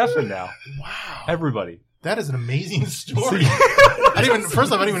calls me Stefan now. Wow. Everybody. That is an amazing story. I didn't even,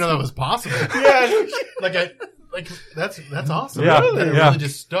 first off, I didn't even know that was possible. Yeah. That's awesome. Yeah, That it yeah. really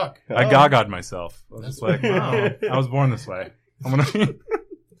just stuck. I gaga'd myself. I was just like, Wow. I was born this way. I'm gonna be,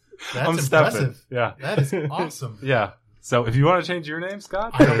 That's I'm Stefan. impressive. Yeah. That is awesome. Yeah. So if you want to change your name,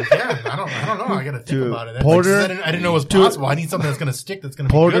 Scott, I don't care. I don't know. I got to think To about it. That's Porter- I didn't know it was possible. I need something that's going to stick. That's going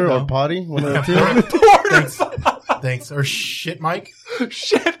to be Porter good, or though. Potty? One of the two. Thanks. Or shit, Mike.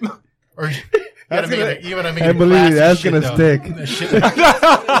 shit. Or you That's gotta make I it believe classy that's shit, gonna though. stick.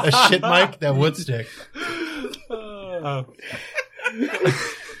 A shit Mike that would stick.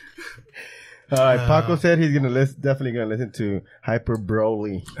 All right, Paco said he's definitely gonna listen to Hyper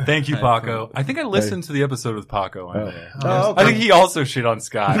Broly. Thank you, Paco. I think I listened to the episode with Paco. On there. Oh, I think he also shit on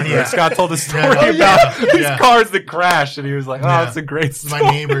Scott. Yeah. Where Scott told a story Yeah. about Yeah. his cars that crashed, and he was like, "Oh, Yeah. it's a great It's my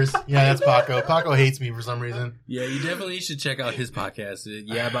story." neighbors. Yeah, that's Paco. Paco hates me for some reason. Yeah, you definitely should check out his podcast.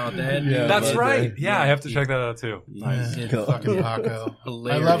 Yeah, about that. Yeah, That's about right. that. Yeah, I have to check that out too. Nice. Yeah, fucking Paco.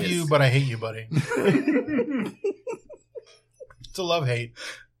 Hilarious. I love you, but I hate you, buddy. It's a love hate.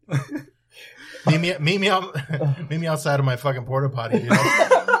 Meet me outside of my fucking porta potty. You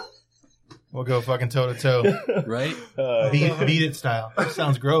know? We'll go fucking toe to toe, Right? beat it style.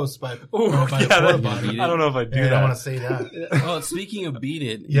 Sounds gross, but Ooh, by the yeah, porta that- potty. I don't know if I do Yeah, I don't want that. to say that. Oh, speaking of Beat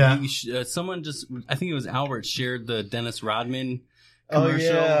It, Yeah. someone just, I think it was Albert, shared the Dennis Rodman Oh commercial.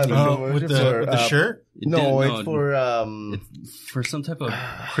 yeah, Oh, with the shirt. No, It did- it's for for some type of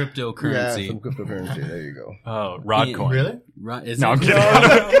yeah, cryptocurrency. some cryptocurrency. There you go. Oh, Rodcoin. Really? Right? Is No, it? I'm kidding.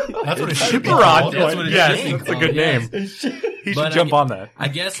 That's what it should be Super called. That's what it Yes, should be that's a called, good yes. name. He But should jump on that. I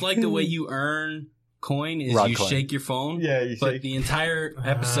guess like the way you earn coin is Rod you coin. shake your phone. Yeah, you But shake. the entire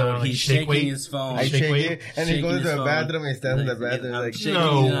episode, like he's shake shaking weight? his phone. I shake shake weight? it, and he Shaking goes his to the phone. bathroom and he stands in the Like, bathroom I'm like, shaking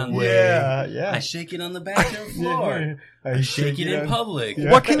No it on, way. yeah, yeah. I shake it on the bathroom floor. I shake it in public.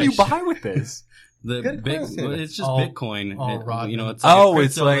 Yeah. What can you buy with this? The Good big, question. it's just All- Bitcoin. all It- Rodman. you know, it's Oh, like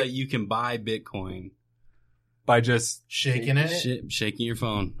it's crypto like- that you can buy Bitcoin. By just Shaking it. Shaking your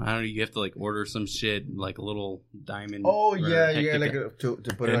phone. I don't know. You have to like order some shit, like a little diamond. Oh or yeah, hectic- yeah, like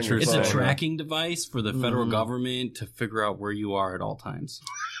to put it on your It's phone. a tracking device for the federal Mhm. government to figure out where you are at all times.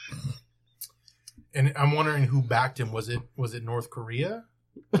 And I'm wondering who backed him. Was it North Korea?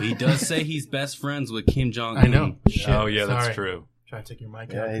 He does say he's best friends with Kim Jong Un. I know. Shit. oh yeah, that's Sorry. true. Try to take your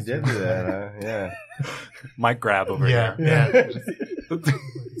mic out. Yeah, he did do that. Huh? Yeah. Mic grab over Yeah, here. yeah.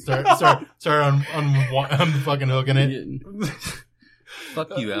 Start on fucking hooking it.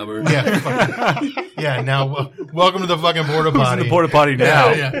 Fuck you, Albert. Yeah, fuck. Yeah. Now, welcome to the fucking porta Who's in potty. the porta potty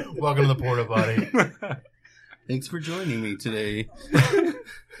now? Yeah. Welcome to the porta potty. Thanks for joining me today.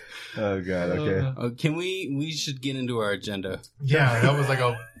 Oh god. Okay. Can we should get into our agenda. Yeah, that was like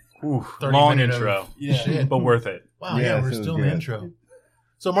a Ooh, 30 long minute intro, Yeah. shit. but worth it. Wow, Yeah, yeah, we're it was still in the good. intro.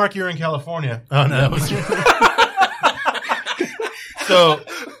 So, Mark, you're in California. Oh no, that was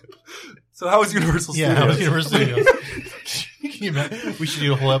So how was Universal yeah, Studios? that was Universal Studios. Can you imagine? We should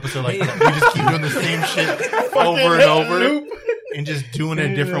do a whole episode like that. We just keep doing the same shit over and over, and just doing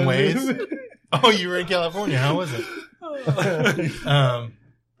it different ways. Oh, you were in California. How was it?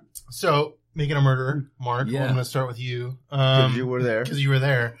 So, Making a Murderer, Mark. Yeah. I'm going to start with you. Because you were there. Because you were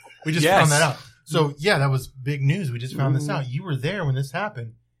there. We just Yes. found that out. So, yeah, that was big news. We just found this out. You were there when this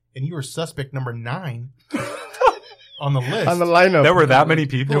happened, and you were suspect number 9 on the list. On the lineup. There were that many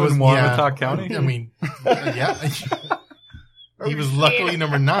people There was- in yeah. Watertock County. I mean, yeah. He was luckily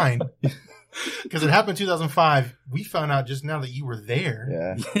number 9. Because it happened in 2005. We found out just now that you were there.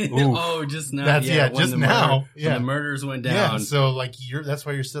 Yeah. Oh, just now. That's when just now. When the murders went down. Yeah. So like that's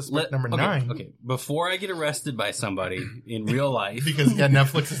why you're suspect number 9. Okay. Before I get arrested by somebody in real life, because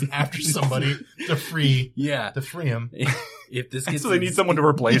Netflix is after somebody to free him. If this gets, so they need someone to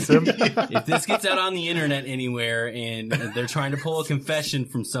replace him. If this gets out on the internet anywhere and they're trying to pull a confession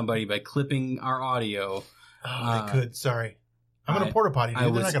from somebody by clipping our audio. Oh, they could. Sorry. I'm going to port-a-potty. They're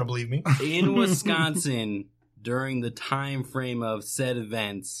not going to believe me. In Wisconsin, during the time frame of said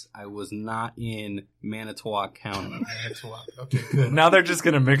events, I was not in Manitowoc County. Manitowoc. Okay, good. Now they're just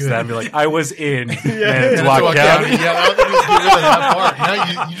going to mix that and be like, I was in Manitowoc County. Yeah, I don't think we get rid of that part.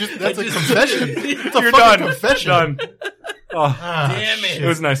 Now you just that's a confession. It's a You're fucking done. confession. Done. Oh, damn it. It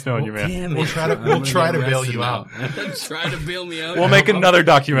was nice knowing you, man. Damn it. We'll try to bail you out. Try to bail me out. We'll make another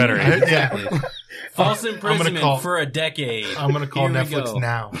documentary. Yeah. False imprisonment for a decade. I'm going to call Here Netflix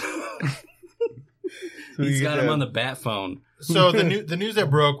now. He's got him on the bat phone. So the news that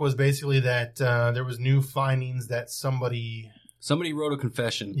broke was basically that there was new findings that somebody wrote a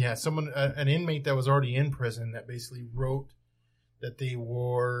confession. Yeah, an inmate that was already in prison that basically wrote that they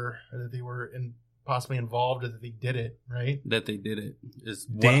were possibly involved or that they did it, right? That they did it is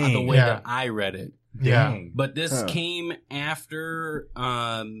Dang. the way that I read it. Yeah. But this came after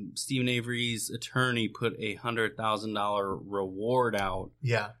Stephen Avery's attorney put a $100,000 reward out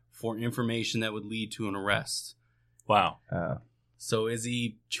for information that would lead to an arrest. Wow. So is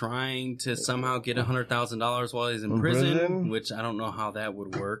he trying to somehow get $100,000 while he's in prison? Which I don't know how that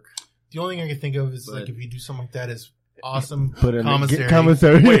would work. The only thing I can think of is like if you do something like that is awesome Put in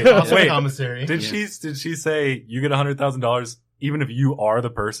commissary. Wait, awesome commissary. Did she say you get $100,000 even if you are the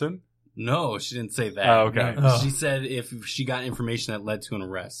person? No, she didn't say that. Oh, okay. Oh. She said if she got information that led to an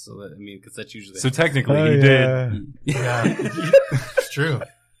arrest. So that, because that's usually so technically he did. Yeah, it's true.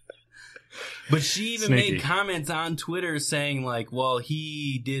 But she even Sneaky. made comments on Twitter saying like, well,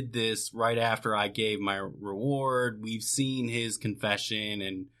 he did this right after I gave my reward. We've seen his confession,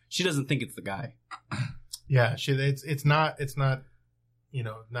 and she doesn't think it's the guy. Yeah, it's not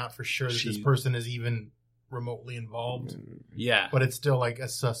not for sure that this person is even remotely involved. Yeah. But it's still like a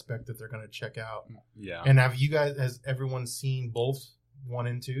suspect that they're going to check out. Yeah. And has everyone seen both 1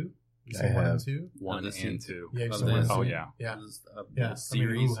 and 2? You see 1 and 2? 1 and 2. Yeah, Of you've seen 1 and 2. Oh, yeah. Yeah. Yeah. Series.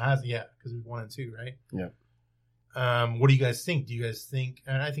 I mean, who has, because it's 1 and 2, right? Yeah. What do you guys think? Do you guys think,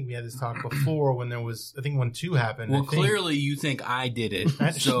 and I think we had this talk before when when 2 happened. Well, clearly you think I did it.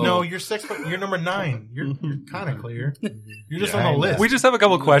 No, you're number 9. You're kind of clear. You're just on the list. We just have a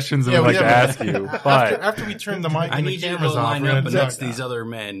couple questions that we'd like to ask you. But after we turn the mic I and the need you to cameras go off, line we're up gonna next to these other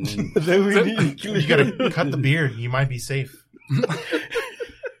men. you got to cut the beard. You might be safe.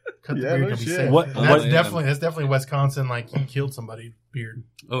 Cut the beard. You'll be safe. That's definitely Wisconsin. Like you killed somebody. Beard.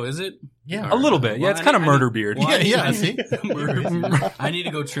 Oh, is it? Yeah, a little bit. Yeah, it's kind of murder beard. Yeah. See, I need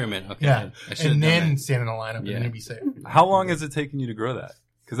to go trim it. Okay. Yeah, and then that. stand in the lineup and then you'll be safe. How long has it taken you to grow that?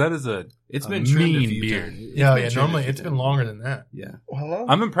 Because that is it's been mean trimmed beard. Yeah. Normally it's been longer than that. Yeah. How long?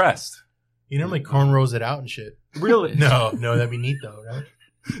 I'm impressed. He normally cornrows it out and shit. Really? No, that'd be neat though, right?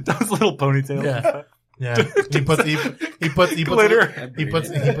 Those little ponytails. Yeah. Yeah, he puts glitter. He puts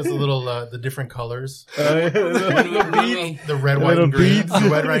a little the different colors. The red, white, little and green. beads. The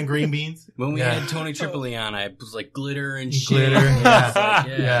red, white, and green beans. When we had Tony Tripoli on, I was like glitter and shit. Glitter.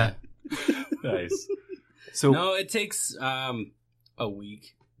 Yeah. Nice. So no, it takes a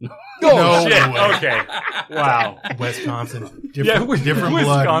week. No shit. way. Okay. Wow. Wisconsin. Different Blood.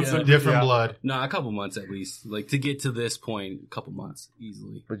 Yeah. Different blood. No, a couple months at least. Like to get to this point, a couple months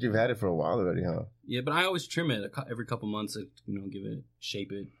easily. But you've had it for a while already, huh? Yeah, but I always trim it every couple months. Give it,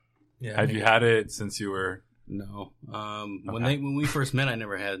 shape it. Yeah. Have you had it since you were? No. When we first met, I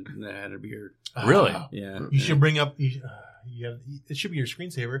never had a beard. Really? Yeah. You should bring up. It should be your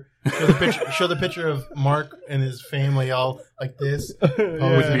screensaver. Show the picture of Mark and his family all like this.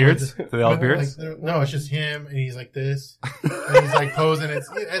 With beards? Do they all have beards? No, it's just him, and he's like this. And he's like posing. He's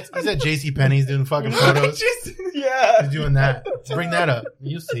at JCPenney's doing fucking photos. Yeah. He's doing that. Bring that up.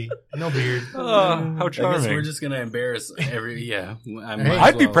 You'll see. No beard. Oh, how I guess charming. we're just going to embarrass Hey,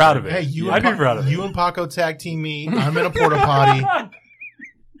 I'd be proud of it. Hey, I'd be proud of it. You and Paco tag team me. I'm in a porta-potty.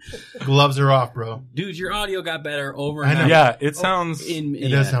 Gloves are off, bro. Dude, your audio got better I overnight. know. Yeah, it sounds. It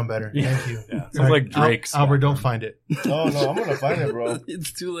does sound better. Thank you. Yeah, it sounds like Drake's. Albert, don't find it. Oh, no, I'm going to find it, bro.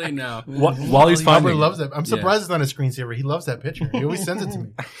 It's too late now. While he's Albert finding, loves that. I'm surprised it's not a screensaver. He loves that picture. He always sends it to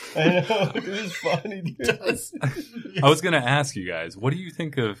me. I know. It's funny, dude. I was going to ask you guys, what do you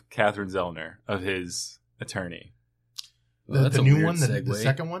think of Catherine Zellner, of his attorney? Well, that's the a new weird one, the segue.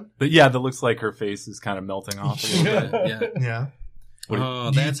 second one. But yeah, that looks like her face is kind of melting off a little bit. Yeah. Yeah.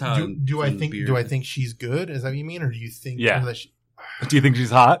 That's how. Do I think she's good? Is that what you mean, or do you think? Yeah. That Do you think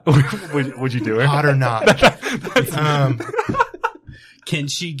she's hot? would you do her? hot or not? Can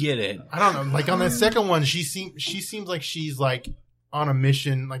she get it? I don't know. Like on the second one, she seems like she's like on a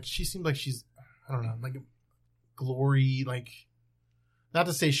mission. Like she seems like she's, I don't know, like glory. Like not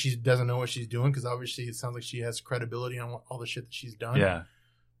to say she doesn't know what she's doing, because obviously it sounds like she has credibility on all the shit that she's done. Yeah.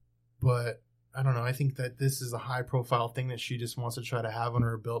 But I don't know. I think that this is a high profile thing that she just wants to try to have on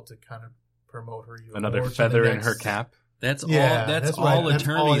her belt to kind of promote her. Another feather in her cap. That's all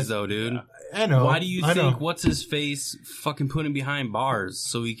attorneys, though, dude. I know. Why do you think what's his face fucking put him behind bars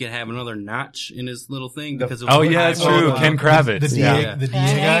so he could have another notch in his little thing? Because that's true. Ken Kravitz. The DA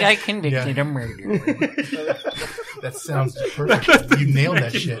guy. I convicted a murderer. That sounds perfect. You nailed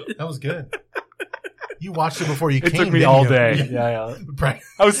that shit. That was good. You watched it before you came. It took me all day. Yeah.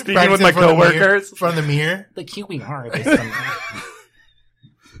 I was speaking with my coworkers in front of the mirror. The QBR.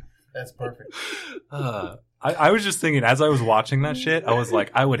 That's perfect. I was just thinking, as I was watching that shit, I was like,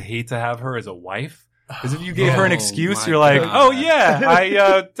 I would hate to have her as a wife. Because if you gave her an excuse, you're like, God. oh yeah,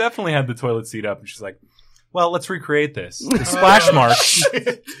 I definitely had the toilet seat up. And she's like, well, let's recreate this. The splash marks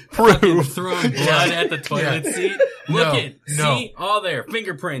Fucking throwing blood at the toilet seat. Look No. see, all there,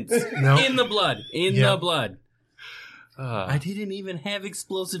 fingerprints in the blood, the blood. I didn't even have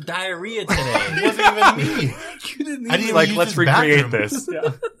explosive diarrhea today. It wasn't even me. You didn't I even. didn't like, use let's his recreate bathroom. this.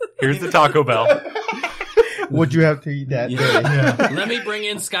 Yeah. Here's the Taco Bell. What'd you have to eat that day? Yeah. Let me bring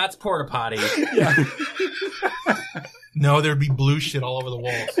in Scott's porta-potty. No, there'd be blue shit all over the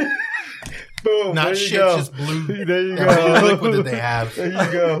walls. Boom. Not there you shit, go. just blue. There you Blue go. liquid that they have There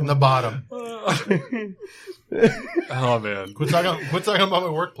you go. on the bottom. Oh man. Quit talking about my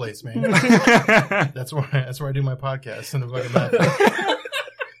workplace, man. That's where I do my podcast in the fucking bathroom.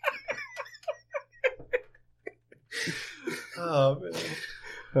 Oh man.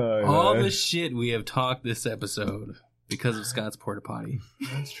 Oh, All man. the shit we have talked this episode because of Scott's porta-potty.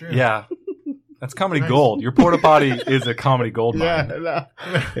 That's true. Yeah. That's comedy gold. Your porta potty is a comedy gold Yeah, mine. no,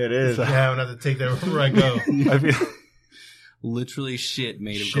 it is. Yeah, I'm gonna have to take that wherever I go. I feel- Literally shit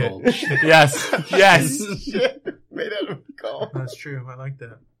made of Shit. gold. yes. Shit. Made out of gold. That's true. I like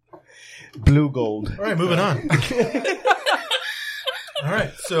that. Blue gold. All right, moving on. All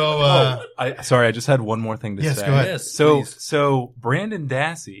right, so Sorry, I just had one more thing to yes, say. go ahead. Yes, So, please. so Brandon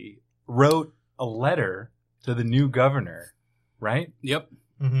Dassey wrote a letter to the new governor, right? Yep.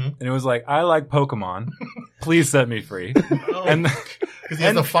 Mm-hmm. And it was like, I like Pokemon. Please set me free. Oh, And because he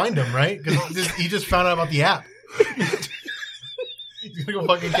has to find him, right? Because he just found out about the app. He's gonna go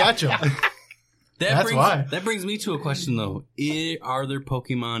fucking catch him. That's why. That brings me to a question, though. Are there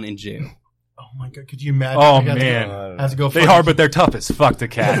Pokemon in jail? Oh my god, could you imagine? Oh, I got man. to go they find- are, but they're tough as fuck to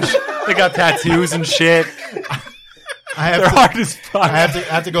catch. They got tattoos and shit. I They're have hard as fuck. I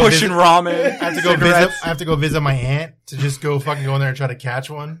have to go Pushing visit, ramen. I have to go visit. cigarettes. I have to go visit my aunt to just go fucking go in there and try to catch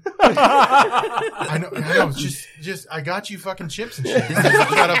one. I know. Just I got you fucking chips and shit. Just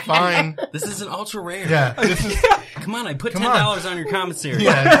try to find. This is an ultra rare. Yeah, this is. Come on, I put Come $10 on your commissary.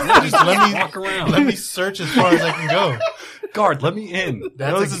 Yeah, just let me walk around. Let me search as far as I can go. Guard, let me in.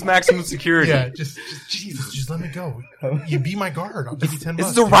 That's No, this is maximum security. Yeah, just Jesus, just let me go. You be my guard. I'll give you $10. This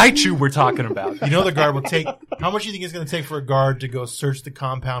is the Raichu we're talking about. You know the guard will take. How much do you think it's going to take for a guard to go search the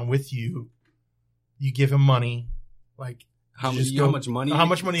compound with you? You give him money, like How just much money? How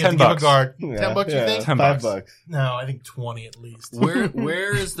much money you have to $10. give a guard? Yeah, $10, you think? $10. $5. No, I think 20 at least.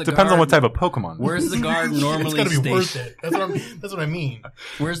 Where is the Depends guard? on what type of Pokemon. Where's the guard It's normally got to be stationed? worth it. That's what I mean.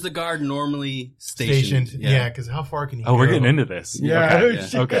 Where's the guard normally stationed? Yeah, because how far can he go? Oh, we're getting into this. Yeah.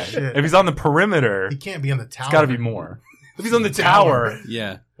 Okay. Okay. Shit. If he's on the perimeter, He can't be on the tower. it's got to be more. If he's on the tower,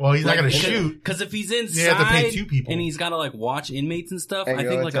 Yeah. Well, he's not going to Like, shoot. Because if he's You inside have to pay 2 people. and he's got to like watch inmates and stuff, Hey, I you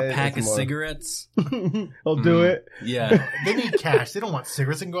think know like what, a Jay? pack It's of more. cigarettes. I'll do it. Yeah. They need cash. They don't want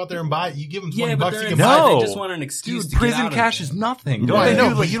cigarettes. They can go out there and buy it. You give them 20 Yeah, but bucks, they're you can inside. buy it. No. They just want an excuse dude, to get prison out cash of is nothing. No, Don't I they know,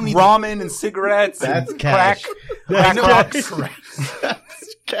 do but like you don't need ramen and cigarettes That's and cash. crack rocks?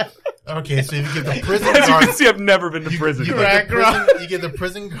 Okay, so if you give the prison As you guard, can see, I've never been to prison. you get the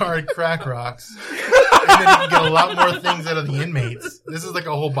prison guard crack rocks, and then you can get a lot more things out of the inmates. This is like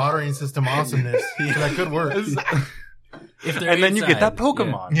a whole bartering system awesomeness. So that could work. If they're And then you get inside. that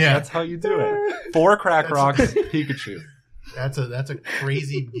Pokemon. Yeah. That's how you do it. 4 crack rocks, Pikachu. That's a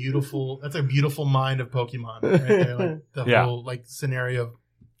crazy beautiful. That's a beautiful mind of Pokemon right there. Like the Yeah. whole like scenario of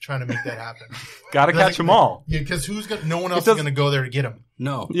trying to make that happen. Gotta catch them all. Yeah, because no one else is does- going to go there to get them.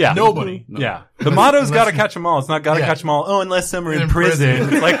 No. Yeah. Nobody. No. Yeah. The motto's unless gotta you- catch them all. It's not gotta Yeah. catch them all. Oh, unless some are in In prison.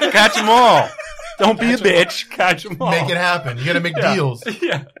 prison. It's like, catch them all. Don't be a Catch 'em all. bitch. Catch them all. Make it happen. You got to make deals.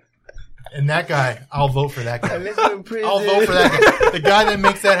 Yeah. And that guy, I'll vote for that guy. I live in prison. I'll vote for that guy. The guy that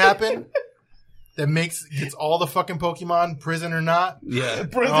makes that happen, gets all the fucking Pokemon, prison or not. Yeah.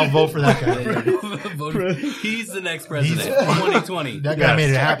 I'll vote for that guy. He's the next president. 2020. That guy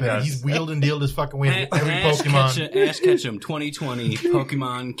made it happen. Yes. He's wheeled and dealed his fucking way to every Ash Pokemon. Ash Ketchum, 2020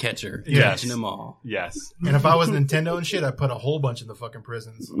 Pokemon catcher. Yes. Catching them all. Yes. And if I was Nintendo and shit, I'd put a whole bunch in the fucking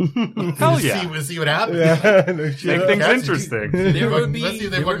prisons. Hell yeah. See what happens. Yeah, no Make shit. things Catch- interesting. There would Let's see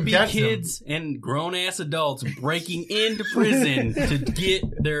if they be fucking catch them. kids and grown ass adults breaking into prison to get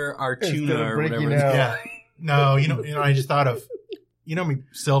their Instead Artuna of or breaking whatever. out. Yeah. No, you know, I just thought of, how many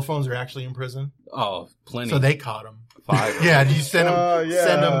cell phones are actually in prison? Oh, plenty. So they caught them. 5. Yeah, you send them, Oh,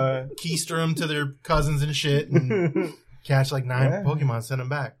 yeah. keister them to their cousins and shit, and catch like 9 Yeah. Pokemon, send them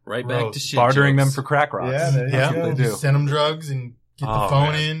back. right back Gross. to shit Bartering jokes. them for crack rocks. Yeah, there you Yeah, go. they do. Just send them drugs and get the Oh,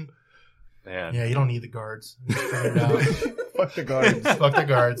 phone man. in. Man. Yeah, you don't need the guards. Just figure it out. Fuck the guards. Fuck the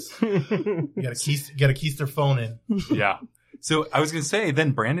guards. You gotta keys their phone in. Yeah. So I was going to say,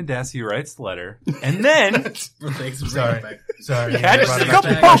 then Brandon Dassey writes the letter, and then Thanks for Sorry. bringing it back. Sorry. catches brought a it couple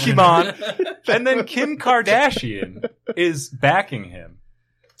back. Pokemon, and then Kim Kardashian is backing him,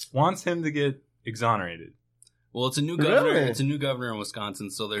 wants him to get exonerated. Well, it's a new governor. Really? It's a new governor in Wisconsin,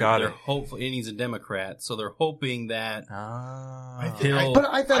 so they're Got it. hopeful, and he's a Democrat, so they're hoping that Ah. he'll. But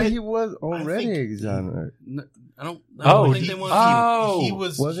I thought I- he was already think- exonerated. I don't Oh, think he- they want. He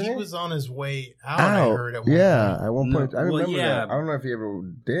was Wasn't it? on his way out. I heard at one Yeah, point. at one No, point. I well, remember yeah. that. I don't know if he ever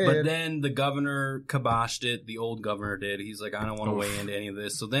did. But then the governor kiboshed it. The old governor did. He's like, I don't want to Oof. weigh into any of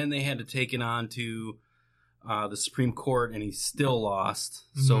this. So then they had to take it on to the Supreme Court, and he still lost.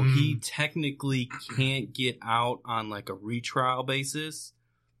 So he technically can't get out on like a retrial basis.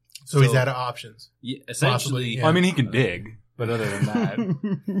 So he's out of options. Yeah, essentially, yeah. Well, I mean, he can dig, but other than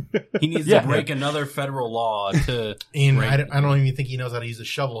that, he needs Yeah. to break another federal law to. And break- I don't even think he knows how to use a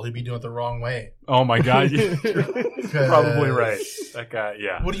shovel. He'd be doing it the wrong way. oh my god, you're 'Cause- probably right. That guy,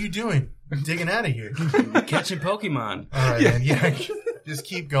 yeah. What are you doing? I'm digging out of here. catching Pokemon. All right, man. Yeah, just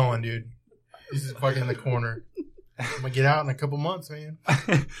keep going, dude. This is fucking in the corner. I'm gonna get out in a couple months, man.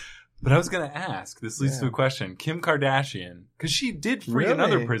 But I was going to ask, this leads to a question. Kim Kardashian, because she did free Really?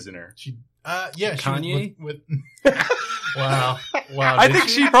 another prisoner. She, yeah, she Kanye? was with wow. I did think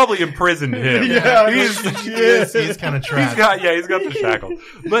she probably imprisoned him. Yeah, he's, He's kind of trash. he's got the shackle.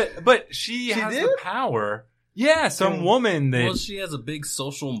 But she has did? the power. Yeah, some woman that Well, she has a big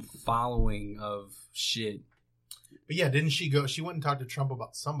social following of shit. But yeah, didn't she go? She went and talked to Trump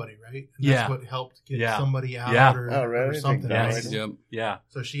about somebody, right? And Yeah. that's what helped get Yeah. somebody out Yeah. or, Oh, really? or something. Yes. Right? Yep. yeah.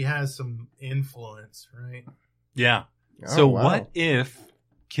 So she has some influence, right? Yeah. Oh, So wow. what if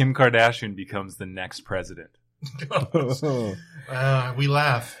Kim Kardashian becomes the next president? We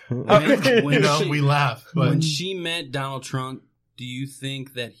laugh. When We laugh. But when she met Donald Trump, do you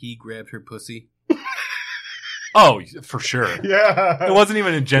think that he grabbed her pussy? Oh, for sure. Yeah. It wasn't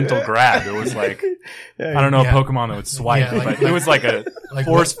even a gentle grab. It was like, I don't know, Yeah. a Pokemon that would swipe, Yeah, like- but it was like a like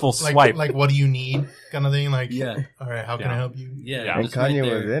forceful what, swipe. Like, what do you need? Kind of thing. Like, Yeah. all right, how can Yeah. I help you? Yeah, Yeah. And just right Kanye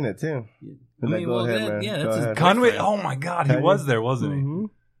there. was in it too. I Like, mean, go well, ahead, that- man. yeah, Go that's his ahead. Conway, boyfriend. oh my god, he Kanye. was there, wasn't he? Mhm.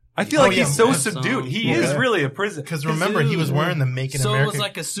 I feel Oh, like yeah, he's so yeah. subdued. He Yeah. is really a prison. Because remember, he was wearing the Making So America it was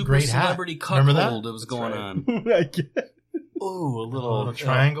like a super great hat. celebrity Remember that? cuckold that was going on. I get- Ooh, a A little little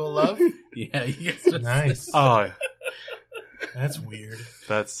triangle love. Yeah, Nice. Oh, That's weird.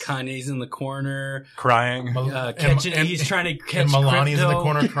 that's Kanye's in the corner, crying. catching. He's trying to catch and Melania's in the crypto.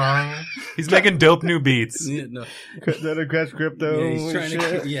 corner crying. He's making dope new beats. Yeah, no. That'll crash crypto. Yeah, he's and trying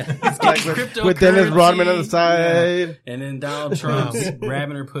shit. to. Yeah, he's Like getting cryptocurrency. with Dennis Rodman on the side. Yeah. And then Donald Trump's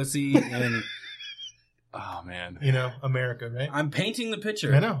grabbing her pussy, and Oh man, You know, America, right? I'm painting the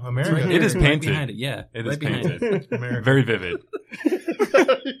picture. I know, It's America. right It here, is right painted. behind it. Yeah, it right is behind it. painted. America. Very vivid.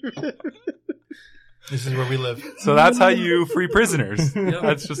 This is where we live. So that's how you free prisoners. Yep.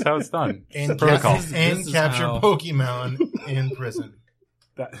 That's just how it's done. And, protocol. This is capture how- Pokemon in prison.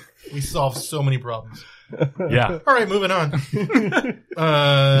 That- We solve so many problems. yeah. All right, moving on.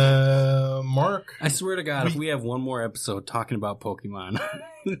 Mark, I swear to God, if we have one more episode talking about Pokemon,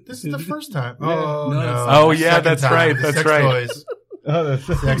 this is the first time. Yeah. Oh, No, no. it's not. Oh, yeah, Second that's time. right, The that's sex right. Toys. Oh, that's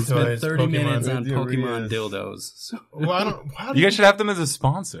Sex spent toys. 30 Pokemon. minutes on Diarrheas. Pokemon dildos. So. Well, I don't. How do You guys should have them as a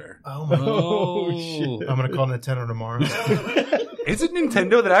sponsor. Oh my! Oh, shit. I'm gonna call Nintendo tomorrow. Is it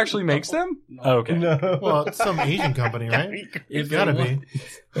Nintendo that actually makes them? Oh, okay. No. Well, it's some Asian company, right? It's gotta be.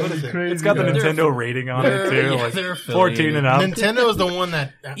 What is it? Crazy It's got the guy. Nintendo rating on it too. yeah, Like they're 14 and up. Nintendo is the one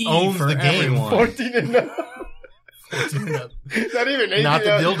that E owns for the game. everyone. 14 and up. 14 and up. Not even 18 Not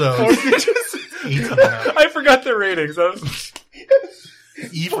the up. dildos. 18 and up. I forgot the ratings. I was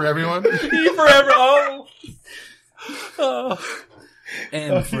E for everyone. E forever. Oh.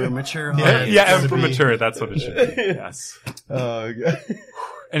 M for mature. Yeah, M for mature. That's what it should be. Yes. Oh, God.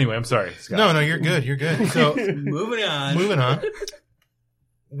 Anyway, I'm sorry, Scott. No, you're good. You're good. So Moving on.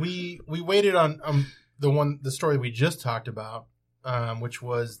 We waited on the story we just talked about, which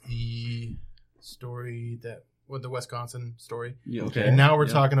was the story the Wisconsin story. Yeah, okay. And now we're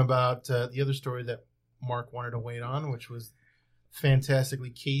talking about the other story that Mark wanted to wait on, which was fantastically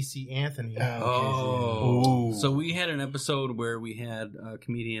Casey Anthony. Oh. So we had an episode where we had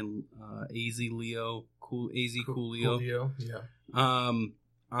comedian AZ Coolio. Yeah.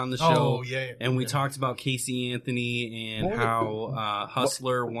 On the show. Oh, yeah. And we talked about Casey Anthony and how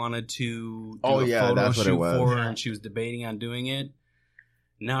Hustler wanted to do a photo that's what shoot it was. for her, and she was debating on doing it.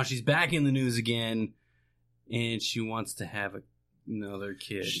 Now she's back in the news again, and she wants to have another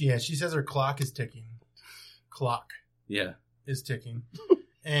kid. Yeah, she says her clock is ticking. Yeah. Is ticking.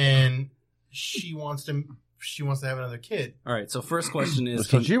 And she wants to have another kid. All right, so first question is,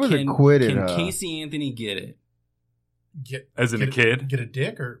 So she was acquitted. Can Casey Anthony get it? As in a kid? Get a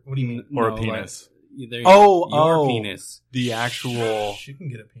dick, or what do you mean? Or a penis? Your penis. The actual... She can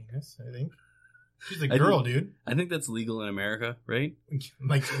get a penis, I think. She's a girl, dude. I think that's legal in America, right?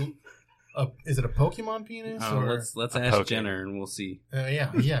 Like, is it a Pokemon penis? Or? Let's ask Jenner and we'll see.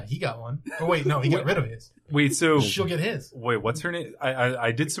 Yeah, he got one. Oh wait, no, he got rid of his. Wait, so she'll get his. Wait, what's her name?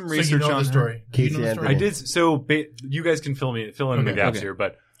 I did some research on the story. Casey Anthony. I did. So you guys can fill in the gaps here,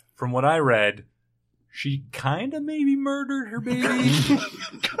 but from what I read, she kind of maybe murdered her baby.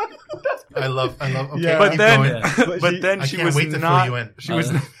 I love. Okay, yeah, but then, but then she was not.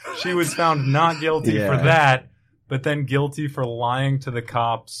 She was found not guilty for that, but then guilty for lying to the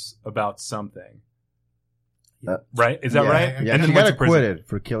cops about something. Right? Is that right? Yeah, and she then got went to prison. acquitted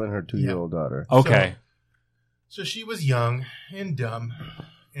for killing her 2-year-old daughter. Okay. So she was young and dumb,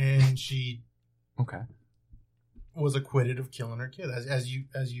 and she was acquitted of killing her kid, as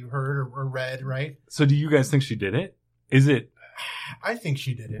you heard or read, right? So do you guys think she did it? Is it? I think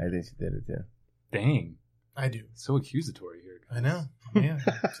she did it. I think she did it, yeah. Dang. I do. So accusatory here. I know. Yeah.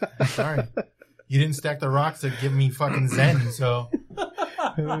 I'm sorry. You didn't stack the rocks to give me fucking zen, so...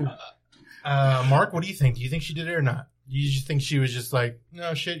 Mark, what do you think? Do you think she did it or not? Do you just think she was just like,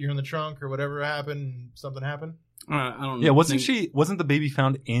 no shit, you're in the trunk or whatever happened, something happened? I don't know. Yeah, wasn't the baby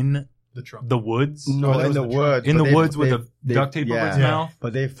found in the trunk? The woods? No, in the woods. In the woods with a duct tape over its mouth?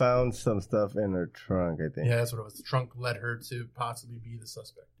 But they found some stuff in her trunk, I think. Yeah, that's what it was. The trunk led her to possibly be the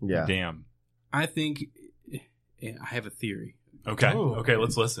suspect. Yeah. Damn. I think... I have a theory. Okay. Ooh. Okay,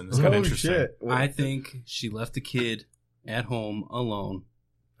 let's listen. It's kind of interesting. Shit. I think she left the kid at home alone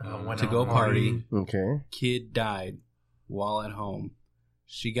Went to go party. Okay. Kid died while at home.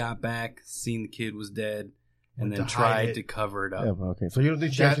 She got back, seen the kid was dead, and then tried to cover it up. Yeah, okay. So you don't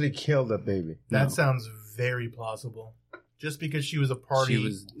think she actually killed the baby? That sounds very plausible. Just because she was a party. She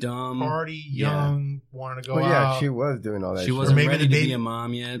was dumb. Young, wanted to go out. Yeah, she was doing all that She shit. wasn't ready to be a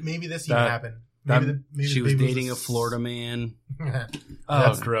mom yet. Maybe this even happened. Maybe she was dating a Florida man.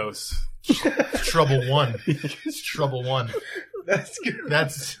 That's gross. Trouble one. Trouble one.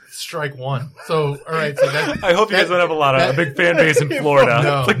 That's strike one. So, all right. So I hope you guys don't have a big fan base in Florida.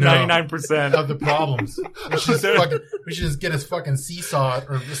 No, it's like 99% of the problems. We should just get his fucking seesaw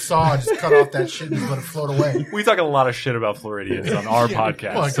or the saw, just cut off that shit and just let it float away. We talk a lot of shit about Floridians on our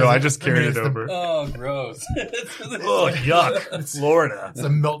podcast, so I just carried it over. Oh, gross. Oh, yuck. Florida. It's a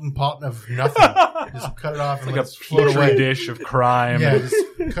melting pot of nothing. Just cut it off and like let a it float petri away. dish of crime. Yeah, just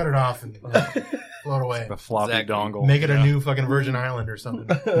cut it off and float away. A floppy dongle. Make it a new fucking Virgin Island or something.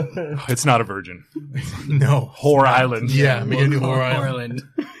 It's not a virgin. No. Whore Island. Yeah, make it a new Whore Island.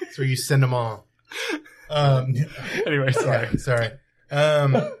 That's where you send them all. Anyway, sorry. Sorry.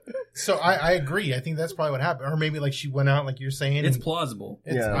 So I agree. I think that's probably what happened. Or maybe like she went out, like you're saying. It's plausible.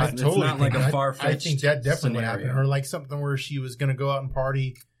 I totally not like a far-fetched I think that definitely scenario. would happen. Or like something where she was going to go out and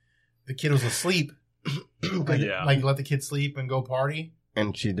party. The kid was asleep. Like let the kid sleep and go party.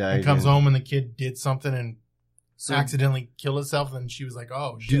 And she died. And comes home and the kid did something and accidentally killed itself. And she was like,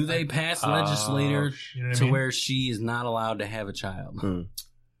 oh, shit. Do they pass legislator you know what I to mean? where she is not allowed to have a child?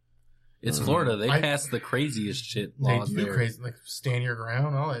 It's Florida. They pass the craziest shit laws They do there. crazy. Like stand your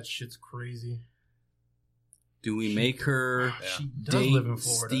ground. All that shit's crazy. Do we make her She does date live in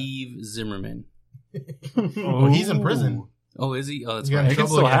Florida. Steve Zimmerman? Well, he's in prison. Oh, is he? Oh, that's You got right. It can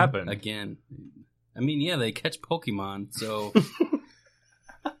still happen. Again. I mean, yeah, they catch Pokemon, so...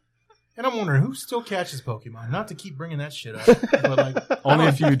 And I'm wondering who still catches Pokemon. Not to keep bringing that shit up, but like Only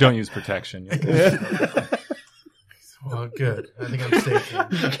if you don't use protection. Well, good. I think I'm safe.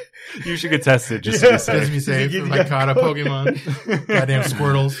 Then. You should get tested just to be safe. Just to be safe. If I caught a Pokemon. Goddamn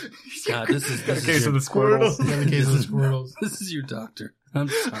Squirtles. God, this is In the case of the Squirtles. In the case of the Squirtles. This is your doctor. I'm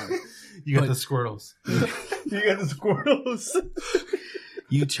sorry. You got the Squirtles. You got the Squirtles.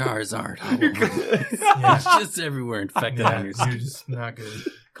 You Charizard. Yeah. It's just everywhere infected on your You're skin. just not good.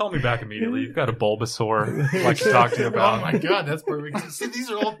 Call me back immediately. You've got a Bulbasaur. I'd like to talk to you Oh about. my god, that's perfect. See,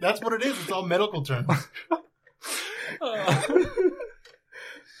 these are all, that's what it is. It's all medical terms.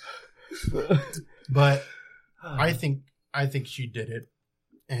 But I think she did it.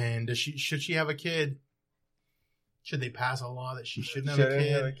 And should she have a kid? Should they pass a law that she shouldn't have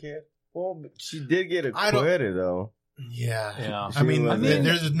a kid? Well, but she did get acquitted, though. Yeah. Yeah. I mean, I mean-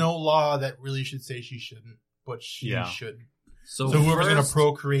 there's no law that really should say she shouldn't, but she should. So whoever's going to first-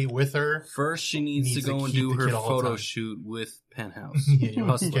 procreate with her. First, she needs to go and keep do the her kid all the photo time. shoot with Penthouse.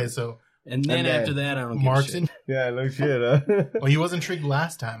 Yeah, okay, so And then And then after that, I don't Mark's give a in. shit. Yeah, no shit, huh? Well, he was intrigued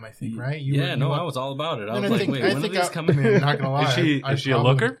last time, I think, right? I was all about it. I was like, wait, when are these I coming? mean, not gonna lie. Is she a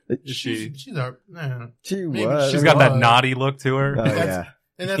looker? Is She's a. She Maybe was. She's got that was. naughty look to her. Oh, yeah.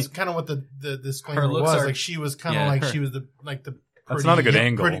 And that's kind of what the disclaimer Her looks was. are- Like she was kind of yeah, like her- she was the That's pretty not a good young-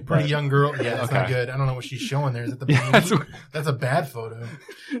 angle, Pretty but- young girl. Yeah, that's not Okay. good. I don't know what she's showing there. Is it the Yeah, baby? That's a bad photo.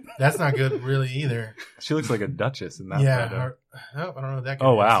 That's not good, really, either. She looks like a duchess in that Yeah. photo. I don't know who that guy.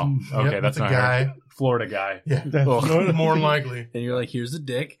 Oh, wow. is. Okay, Yep, that's a not guy. her. Florida guy. Yeah, Oh. more than likely. And you're like, here's a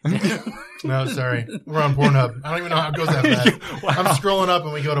dick. No, sorry, we're on Pornhub. I don't even know how it goes that fast. Wow. I'm scrolling up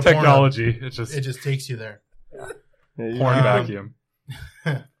and we go to Technology. It's Pornhub. just It just takes you there. porn Yeah. vacuum.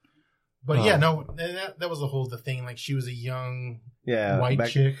 But yeah, no, that was the thing. Like she was a young white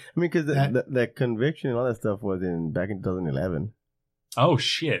chick. I mean, because That- the conviction and all that stuff was back in 2011. Oh,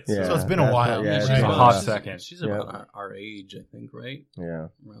 shit. Yeah. So it's been a that's while. what- yeah, She's it's been a right. hot she's- second. She's about our age, I think, right? Yeah.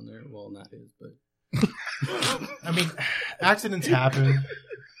 Around there. Well, not his, but I mean, accidents happen.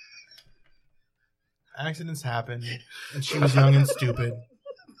 Accidents happen, and she was young and stupid.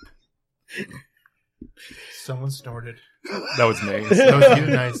 Someone snorted. That was me. That was you,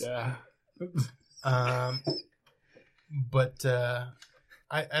 nice. Yeah. But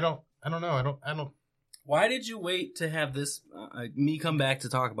I don't know. I don't why did you wait to have this me come back to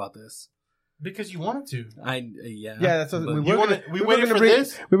talk about this? because you wanted to. Yeah, That's what but- we You were. wanted- Gonna, we we waited were for gonna bring,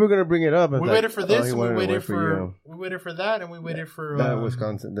 this? We were going to bring it up. We waited for this, he and we wanted to waited wait for that, and we waited for the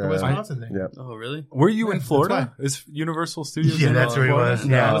Wisconsin. the Wisconsin thing. Yeah. Oh, really? Were you Yeah, in that's Florida? Is Universal Studios Yeah, in that's where he Florida? was.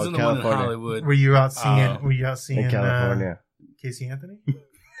 No, Yeah. I was in the one in California. Hollywood. Were you out seeing? Oh. Were you out seeing In California. Casey Anthony?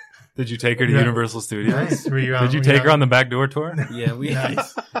 Did you take her to Yeah. Universal Studios? Nice. Were you out, Did you were take out- her on the back door tour? Yeah, we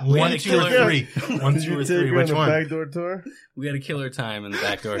Nice. We One, had a 2, or killer- 3. 1, 2, or Take 3. her Which on the one? backdoor tour. we had a killer time in the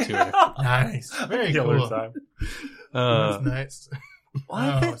back door tour. Nice. Very Killer cool. time. That's nice.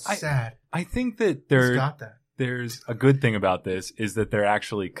 Well, Sad. I think that Who's got that? there's a good thing about this is that they're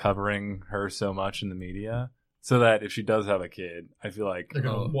actually covering her so much in the media, so that if she does have a kid, I feel like They're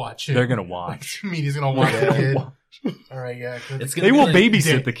gonna watch it. they're gonna watch. Media's gonna watch the kid. All right, yeah. It's gonna They be will like-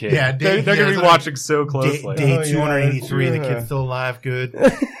 babysit the kid. Yeah, they're yeah, gonna it's be like watching so closely. Day Oh, yeah, 283. that's The true. kid's still alive. Good.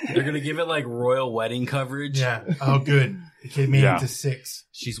 They're gonna give it like royal wedding coverage. Yeah. Oh, good. The kid made Yeah. it to 6.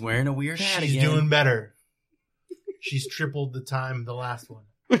 She's wearing a weird hat She's again. doing better. She's tripled the time the last one.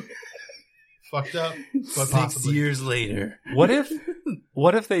 Fucked up, but 6 possibly. years later. What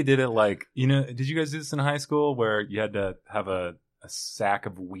if they did it like, did you guys do this in high school where you had to have a sack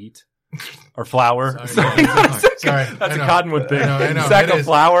of wheat or flour? Sorry. Sorry. That's I a know. cottonwood thing. I know. Sack It of is.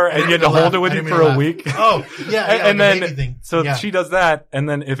 flour, I and you had didn't to mean hold to it with laugh. I you didn't for mean to a laugh. week. Oh, yeah. And like a then- baby thing. So yeah. she does that, and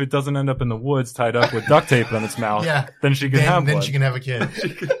then if it doesn't end up in the woods tied up with duct tape on its mouth, Yeah. then she can have then one. she can have a kid.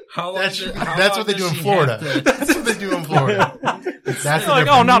 How long That's, did- how that's long what they does do in she Florida. have to- That's what they do in Florida. That's Like, what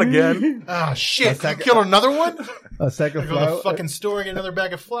oh, they're- not again. Oh, shit. You killed another one? A sack of Go to the flour. fucking store and get another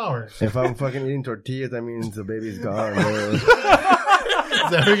bag of flour. If I'm fucking eating tortillas, that means the baby's gone. Man. Is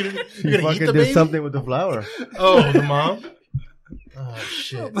that you're gonna She eat fucking the did baby? something with the flour. Oh, the mom? Oh,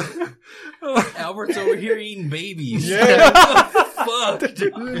 shit. Albert's over here eating babies. Yeah. Fuck,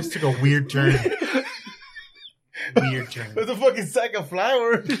 dude. This took a weird turn. Weird turn. There's a fucking sack of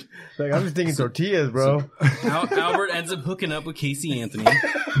flour. Like, I'm just thinking tortillas, bro. Albert ends up hooking up with Casey Anthony.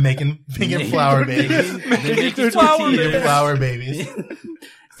 Making flour babies. They make his flour tortillas. Making flour babies.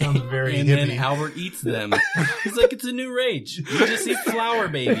 Sounds very And hippie. then Albert eats them. He's like, it's a new rage. You just eat flower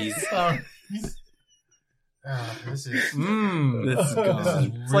babies. Flour. Oh, this is This is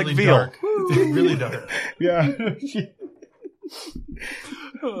gone. It's like really veal. dark. It's really dark. Yeah.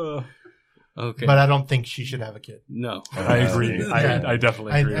 Okay. But I don't think she should have a kid. No. I agree. Yeah. I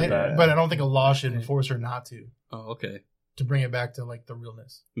definitely agree with that. But I don't think a law should enforce her not to. Oh, okay. to bring it back to like the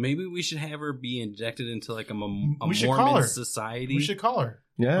realness. Maybe we should have her be injected into like a We should call Mormon her. society. We should call her.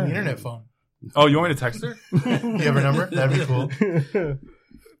 Yeah. On the internet phone. Oh, you want me to text her? You have her number? That'd be cool.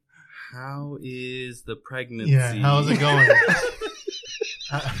 How is the pregnancy? Yeah, how's it going?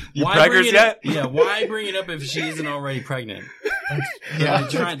 You Why preggers bring it yet? up- Yeah, why bring it up if she isn't already pregnant? Yeah.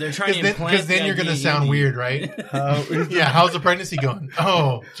 They're trying to implant. Because then you're going to sound weird, right? Yeah, how's the pregnancy going?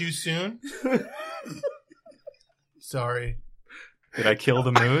 Oh, too soon? Sorry. Did I kill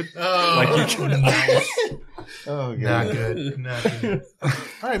the mood? Oh, Like you- Oh, not God. good. Not good. All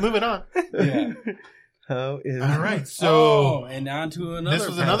right, moving on. Yeah. How is All right, so and on to another. this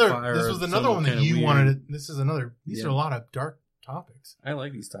was another pedophile one that kinda you weird. wanted. These are Yeah. a lot of dark topics. I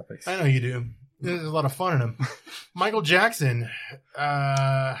like these topics. I know you do. There's a lot of fun in them. Michael Jackson.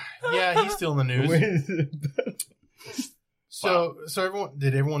 Yeah, he's still in the news. So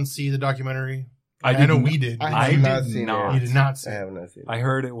did everyone see the documentary? I know we did. I have not seen not. You it. did not see I it. have not seen it. I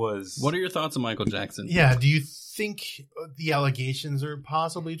heard it was. What are your thoughts on Michael Jackson? Yeah, do you think the allegations are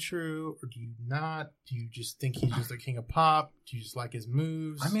possibly true, or do you not? Do you just think he's just the king of pop? Do you just like his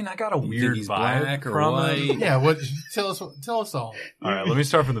moves? I mean, I got a You think weird he's vibe black or from white? him. yeah. What? Tell us all. All right, let me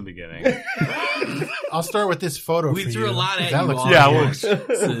start from the beginning. I'll start with this photo. We for threw you. a lot at That you. looks all Yeah, year.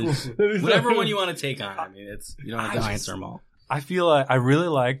 well, So, whatever one you want to take on. I mean, you don't have to answer them all. I feel like I really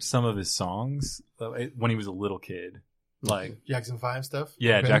liked some of his songs when he was a little kid. Like, Jackson 5 stuff.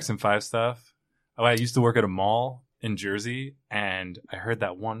 yeah, Okay. Jackson 5 stuff. Oh, I used to work at a mall in Jersey, and I heard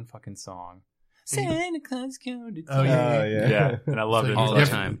that one fucking song. Santa Claus came to Oh, town. yeah. Yeah, and I loved So it. all you the def-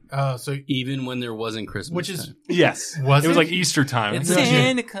 time. So Even when there wasn't Christmas. which is time. Yes. Was it was it? like Easter time. It's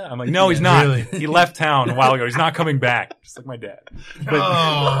Santa Claus. I'm like, no, he's not. Really? He left town a while ago. He's not coming back. Just like my dad.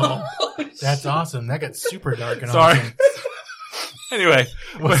 oh, that's awesome. That got super dark and Sorry. awesome. Anyway.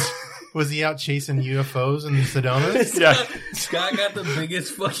 Was he out chasing UFOs in Sedona? Yeah. Scott got the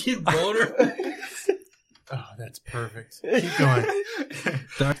biggest fucking boner. Oh, that's perfect. Keep going.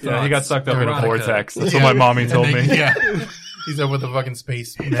 Yeah, he got sucked up in a Erotica. vortex. That's what my mommy told And me. then- Yeah. He's up with the fucking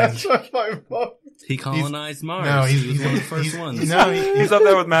space man. That's what my mom. He colonized Mars. No, he was one of the first he's- ones. No, He's up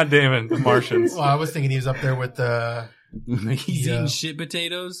there with Matt Damon, the Martians. well, I was thinking he was up there with the He's Yeah. eating shit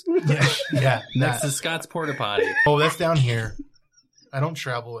potatoes yeah. next that. to Scott's porta potty. Oh, that's down here. I don't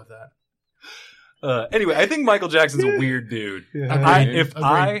travel with that. Anyway, I think Michael Jackson's a weird dude. Agreed. If Agreed.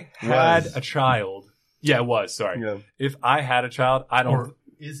 I had Was. a child, yeah, it was. Sorry. Yeah. If I had a child, I don't. Or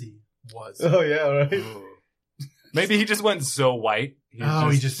Izzy was. Oh yeah, right. Maybe he just went so white. He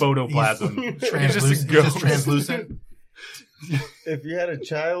just photoplasm. He's He's translucent. just a He's just ghost. translucent. If you had a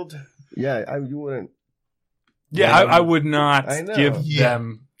child, yeah, you wouldn't. Yeah, I would not I know. give Yeah.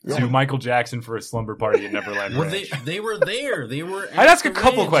 them to Michael Jackson for a slumber party at Neverland Well, Ranch. they were there. They were. I'd ask a the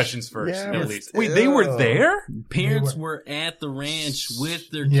couple ranch. questions first, Yeah, at but least. Wait, they were still. there? Parents They were at the ranch with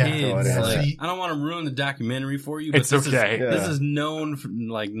their Yeah. kids. Oh, yeah. Like, See- I don't want to ruin the documentary for you, but It's this okay. Is, This Yeah. is known,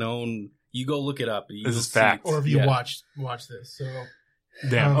 known. You go look it up. You This will is see. fact. Or if you Yeah. watch this. So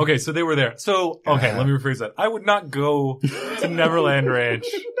Damn. Okay, so they were there. So, okay, let me rephrase that. I would not go to Neverland Ranch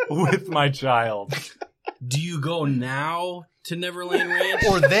with my child. Do you go now to Neverland Ranch?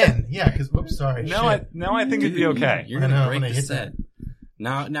 or then, yeah, because whoops, sorry. Now shit. I think it'd be okay. You're I know, gonna I'm break gonna the hit set.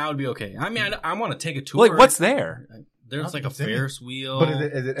 Now it'd be okay. I mean, I want to take a tour. Like, what's there? There's like a Nothing's in it. Ferris wheel. But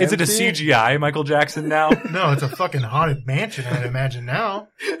is it Is it a empty? CGI Michael Jackson now? No, it's a fucking haunted mansion. I'd imagine now.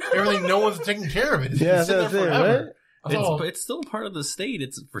 Everything, no one's taking care of it. It's Yeah, been sitting that's there it, forever. right? Oh, It's still part of the state.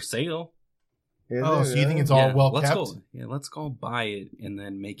 It's for sale. Is oh, it, so you think yeah? it's all Yeah, well let's kept? go. Yeah, let's go buy it and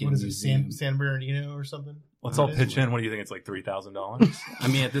then make it What a is it, museum. San Bernardino or something? Let's all pitch in. What do you think? It's like $3,000? I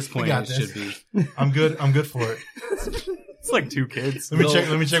mean, at this point, got it this. should be. I'm good for it. It's like 2 kids. Let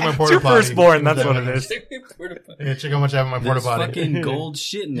me check my It's porta your potty. firstborn. That's what it is. Yeah, check how much I have in my porta There's potty. fucking gold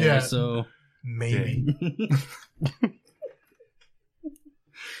shit in there. Yeah. So Maybe.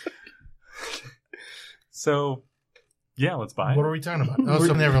 So, yeah, let's buy What it. are we talking about? Oh,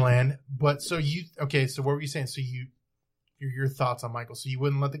 so Neverland. But so so what were you saying? So your thoughts on Michael? So you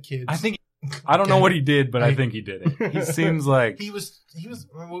wouldn't let the kids? I think I don't know Okay. what he did, but I think he did it. He seems like he was. He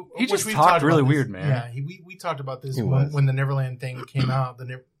which just we've talked talked really about this. weird, man. Yeah, we talked about this He when, was. when the Neverland thing came out.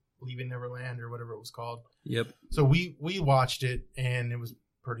 Leaving Neverland or whatever it was called. yep. So we watched it and it was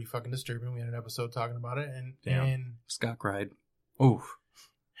pretty fucking disturbing. We had an episode talking about it Damn. and Scott cried. oof.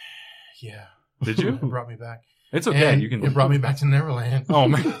 yeah, Did you? it brought me back. It's okay. And You can. It brought me back to Neverland. Oh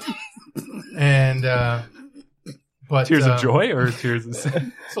man, And but tears of joy or tears of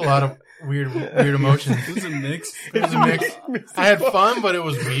It's a lot of weird emotions. It was a mix. It was a mix. I had fun, but it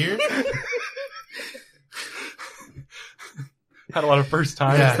was weird. had a lot of first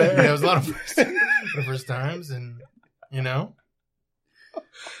times Yeah, there. yeah, it was a lot of first times, and You know?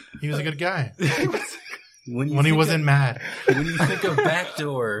 He was a good guy. When He wasn't mad. When you think of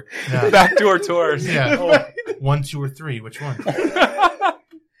backdoor, Yeah. Backdoor tours. Yeah. 1, 2, or 3. Which one?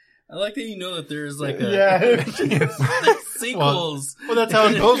 I like that you know that there's like a Yeah. sequels. Well, that's how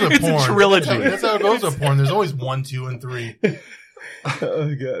it goes with It's a porn. trilogy. That's how it goes with porn. There's always 1, 2, and 3.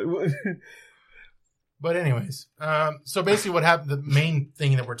 Oh god. But anyways, so basically what happened, the main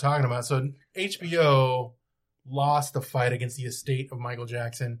thing that we're talking about, so HBO lost the fight against the estate of Michael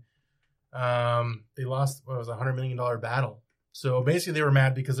Jackson. They lost, what was a $100 million battle. So basically they were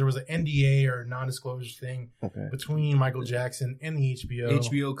mad because there was an NDA or non-disclosure thing between Michael Jackson and the HBO.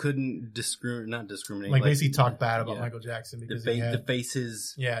 HBO couldn't not discriminate. Like basically talk bad about Michael Jackson because to face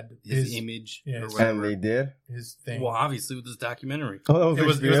his image or And whatever. they did. His thing. Well, obviously with this documentary. Oh, It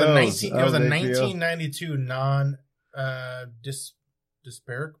was a 1992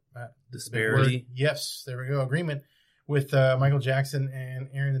 Disparity. Yes, there we go. Agreement with Michael Jackson and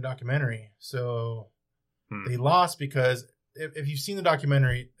airing the documentary. So they lost because if you've seen the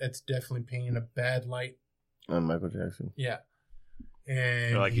documentary, it's definitely painting a bad light On Michael Jackson. Yeah,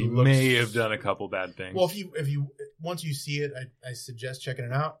 and Like he may have done a couple bad things. Well, if you once you see it, I suggest checking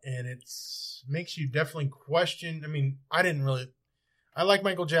it out, and makes you definitely question. I mean, I like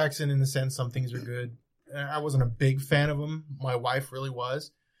Michael Jackson in the sense some things are good. I wasn't a big fan of him. My wife really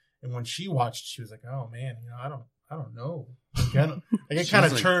was, and when she watched, she was like, "Oh man, I don't know." Like, it kind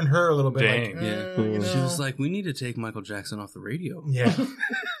of turned her a little bit. Dang, She was like, "We need to take Michael Jackson off the radio." Yeah.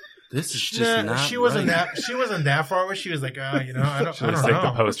 This is just not. She wasn't right. that. She wasn't that far away. She was like, I don't Just know. take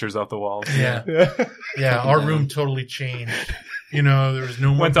the posters off the walls. Yeah. Our room totally changed. There was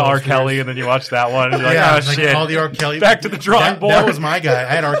no more. Went to R. posters. Kelly, and then you watched that one. And you're Like shit. all the R. Kelly. Back to the drawing board. That was my guy.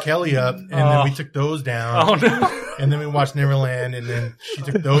 I had R. Kelly up, and then we took those down. Oh no! And then we watched Neverland, and then she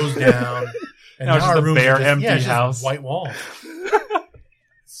took those down. And Now it's just our a room's bare, just- empty it's just house. white walls.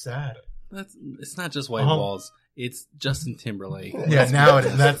 Sad. It's not just white walls. It's Justin Timberlake. Yeah, now it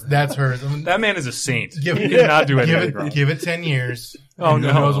is. That's hers. I mean, That man is a saint. Give- He did not do anything wrong. give it 10 years. Oh, and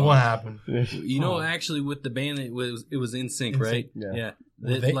no. who knows what will happen. Actually, with the band, it was NSYNC, right? Yeah.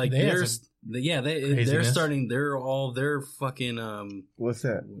 Well, They're starting. They're fucking. What's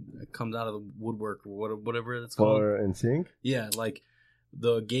that? It comes out of the woodwork or whatever it's called. For NSYNC? Yeah, like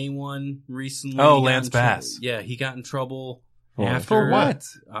the gay one recently. Oh, he got Lance in trouble. Bass. Yeah, he got in trouble For after what?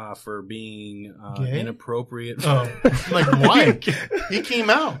 For being Gay? inappropriate. Oh, like why? He came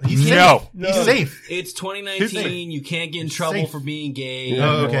out. He's safe. No. He's safe. It's 2019. You can't get in trouble safe. for being gay.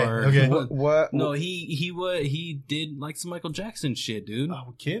 Oh, okay, anymore. okay. What? No, he did like some Michael Jackson shit, dude. Oh,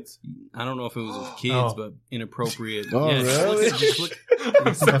 with kids? I don't know if it was with kids, Oh. but inappropriate. Oh, really? Just look.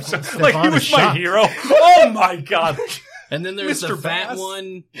 I'm so- Stefan like he is was my shocked. hero. Oh my god, And then there's the Mr. fat Bass?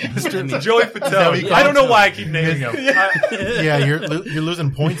 one. Mr. Joey that Fatone. what you I don't know call why I him? keep naming him. Yeah, you're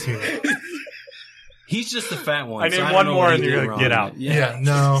losing points here. He's just the fat one. I so name don't one know more what and he you're did gonna get wrong. out. Yeah,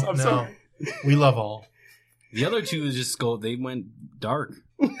 no. I'm so- We love all. The other two is just they went dark.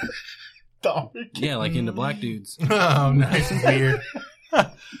 Yeah, like into black dudes. Oh, nice and weird.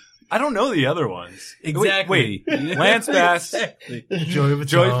 I don't know the other ones. Exactly. Wait. Lance Bass, Exactly. Joey Fatone,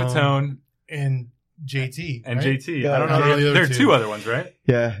 Joey Fatone, and JT. and right? JT. Yeah, I don't I don't know know. the other There are two. two other ones, right?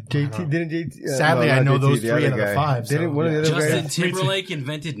 Yeah. I don't JT. Didn't JT? Sadly, I not know JT, those the three other out of the guy. five, so, Didn't one of the other Justin guys? Timberlake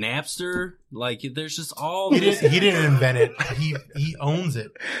invented Napster. Like, there's just all He this. didn't invent it. He owns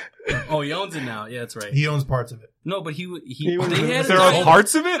it. Oh, he owns it now. Yeah, that's right. He owns parts of it. No, but he was- they had There a are whole-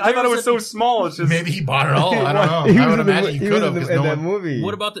 parts of it. I there thought it was was so small. It's just Maybe he bought it all. I don't know. He I was would in the- imagine he he could was have in because the- no in that one. movie.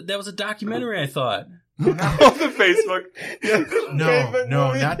 What about that was a documentary, I thought. on the Facebook. No,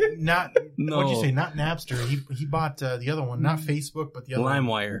 not. No. What'd you say? Not Napster. He bought the other one, not Facebook, but the other one.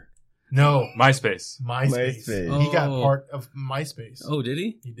 LimeWire. No, MySpace. MySpace. MySpace. He got Oh. part of MySpace. Oh, did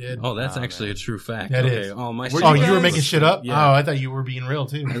he? He did. Oh, that's Oh, actually man. a true fact. That okay. is. Oh, my Oh, you were guys- making shit up? Yeah. Oh, I thought you were being real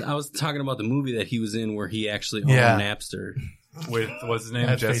too. I was talking about the movie that he was in where he actually owned Yeah. Napster. With what's his name?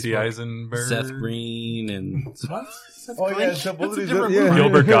 That's Jesse Facebook. Eisenberg. Seth Green and What? Oh, yeah. That's a supposedly different yeah. movie.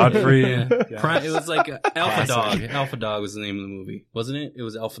 Gilbert Godfrey. Yeah. Yeah. It was like Alpha Classic. Dog. Alpha Dog was the name of the movie, wasn't it? It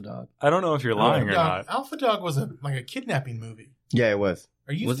was Alpha Dog. I don't know if you're lying or not. Alpha Dog was like a kidnapping movie. Yeah, it was.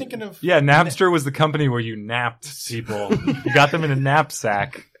 Are you Was it- thinking of? Yeah, Napster was the company where you napped people. You got them in a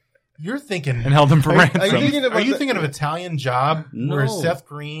knapsack You're thinking. and held them for Are you ransom. thinking about Are you the- thinking of Italian Job? No. Where Seth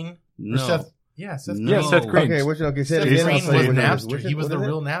Green? No. Or Seth? Yeah, Seth. No. Yeah, Seth Green. Okay, okay, say Seth it Green again. was I'll say it. Napster. Which- He was what the is it?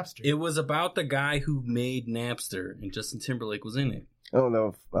 real Napster. It was about the guy who made Napster, and Justin Timberlake was in it. Oh,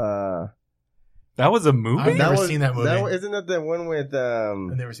 no. That was a movie? I've never seen that movie. Isn't that the one with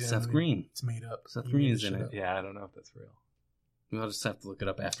I've never seen that Seth movie. Green. It's made up. Seth You Green made is in shit it. up. Yeah, I don't know if that's real. We'll just have to look it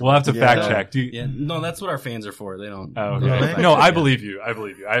up after. We'll have to fact check. No, that's what our fans are for. They don't. Oh, they okay. don't No, I check. believe you. I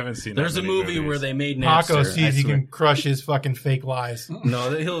believe you. I haven't seen. There's that a many movie movies. where they made Paco Napster. sees he can crush his fucking fake lies.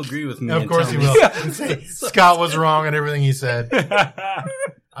 No, he'll agree with me. Of and course tell he me- will. And say Scott was wrong on everything he said.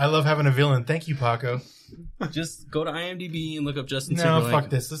 I love having a villain. Thank you, Paco. Just go to IMDb and look up Justin No, Timberlake. fuck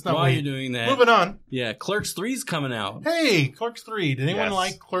this. Let's not While wait. you're doing that, Moving on. yeah, Clerks 3's coming out. Hey, Clerks 3. Did anyone Yes.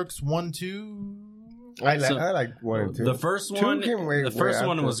 like Clerks 1, 2? I So, like 1 and 2. The first Two one, came way- the way first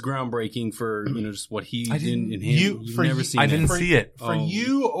one after. was groundbreaking for just what he I did didn't- in him. You've for never you- seen. I it. didn't For- see it. For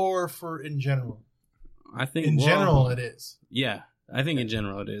you or for in general? I think In general, it is. Yeah, I think in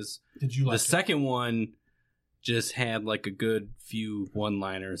general it is. Did you like The it? second one just had like a good few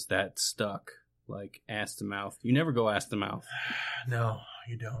one-liners that stuck, like ass to mouth. You never go ass to mouth, No,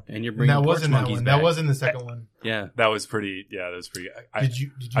 you don't. and you're bringing That porch wasn't that monkeys one. back. That wasn't the second one. Yeah, That was pretty. Yeah, that was pretty. Did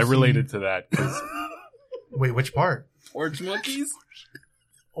you I see- related to that 'cause Wait, which part? porch monkeys.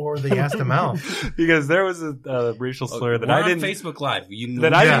 Or the ass to mouth? because there was a racial slur that We're I on didn't Facebook Live. You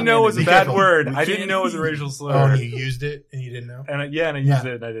that I Yeah. didn't know was a Be bad careful. word. We I didn't can't- know it was a racial slur. Oh, and you used it and you didn't know? And I used Yeah.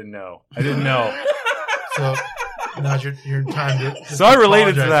 it and I didn't know. I didn't know. So now's your time to just So I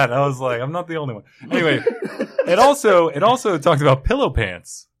related to apologize. that. I was like, I'm not the only one. Anyway, it also talked about pillow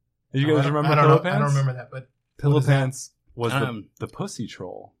pants. Do you guys remember I don't pillow know. pants? I don't remember that, but Pillow What is that? pants was the pussy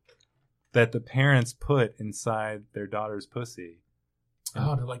troll that the parents put inside their daughter's pussy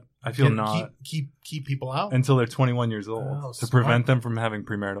oh, to like I feel not keep people out. until they're 21 years old Oh, to smart. prevent them from having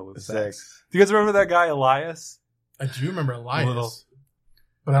premarital sex. Sex. Do you guys remember that guy Elias? I do remember Elias, Little-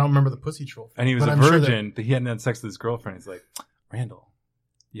 but I don't remember the pussy troll. And he was But a I'm sure that- virgin, but he hadn't had sex with his girlfriend. He's like, Randall,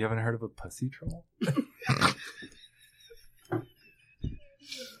 you haven't heard of a pussy troll?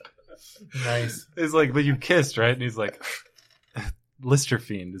 Nice. It's like, but you kissed, right? And he's like,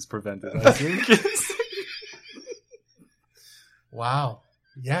 Listerfiend is prevented. I think. Wow.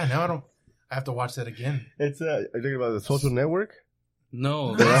 Yeah. Now I have to watch that again. It's are you talking about the social network?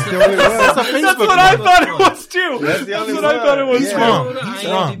 No, That's the only one. That's a That's Facebook what I one. thought it was too. That's the only what I one. thought it was. He's Yeah. wrong. Go to He's IMDb.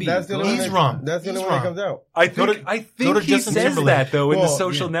 wrong. That's the only He's one. wrong. That's the He's only one that wrong. comes out. I Go think to he Justin says Timberlake. that though in the Well,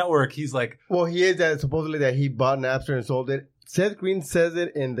 social yeah. network. He's like, Well, he is that supposedly that he bought Napster and sold it. Seth Green says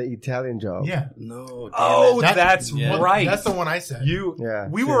it in the Italian Job. Yeah. No. Damn oh, it. That- that's yeah. right. That's the one I said. Yeah.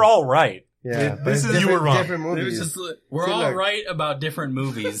 We were all right. Yeah. This But it's is- you were wrong. Different It was movies. just, we're See, all look. right about different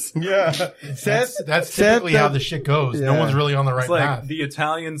movies. Yeah. That's Seth typically how the shit goes. No Yeah. one's really on the right It's like path. the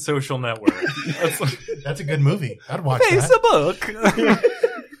Italian social network. That's a good movie. I'd watch that. Facebook.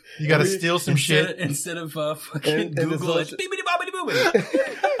 You got to steal some shit. Instead of fucking And the Google, it's social- beepity boppity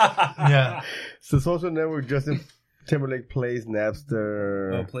boopity. Yeah. So social network, Justin Timberlake plays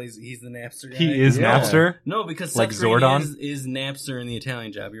Napster. Oh, plays. He's the Napster guy. He is Yeah. Napster. No, because Like Seth Green Zordon? is Napster in the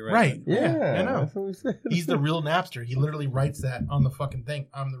Italian Job. You're right. Right. Yeah, I know. That's what we said. He's the real Napster. He literally writes that on the fucking thing.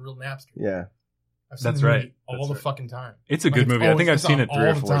 I'm the real Napster. Yeah. I've seen That's the movie right. all That's the right. fucking time. It's a good movie. I think I've It's seen on it 3 or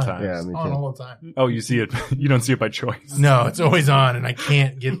all the 4 time. times. Yeah, me On too. all the time. Oh, you see it. You don't see it by choice. No, it's always on, and I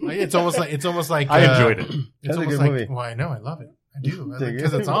can't get. It's almost like I enjoyed it. It's That's a almost good like. movie. Well, I know, I love it. I do Dig it.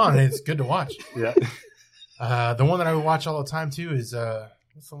 because it's on and it's good to watch. Yeah. The one that I would watch all the time too is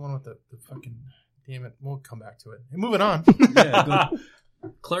what's the one with the fucking damn it? We'll come back to it. And moving on. Yeah, go.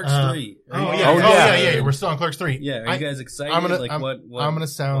 Clerks 3. Oh Are you yeah, guys- yeah. We're still on Clerks 3. Yeah, are you guys excited? I'm gonna- like I'm- what? I'm gonna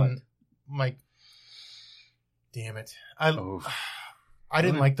sound like. Damn it! I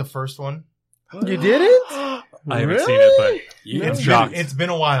didn't like the first one. You didn't? I haven't Really? seen it, but You- I'm It's shocked. been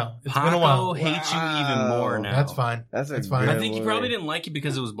a while. It's been a Paco while. hates you even Wow. more now. That's fine. That's fine. I think you probably didn't like it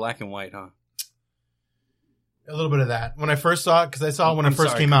because it was black and white, huh? A little bit of that when I first saw it because I saw it when I'm it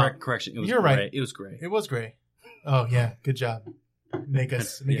first sorry, came out. Correction. It was You're gray. right. It was gray. It was gray. Oh yeah, good job. Make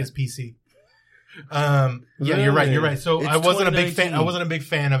us Yeah. PC. Yeah, you're right. You're right. So It's I wasn't a big fan. 2019. I wasn't a big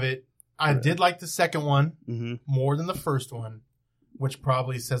fan of it. I did like the second one Mm-hmm. more than the first one, which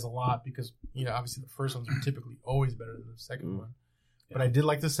probably says a lot because obviously the first ones are typically always better than the second one. But I did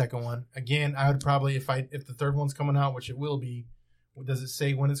like the second one. Again, I would probably if the third one's coming out, which it will be. Does it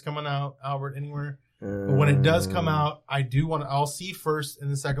say when it's coming out, Albert? Anywhere? But when it does come out, I do want to. I'll see first in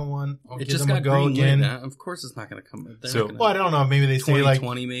the second one. I'll It give just them a got go green again. lit. Of course, it's not going to come. They're So- not gonna, Well, I don't know. Maybe they say like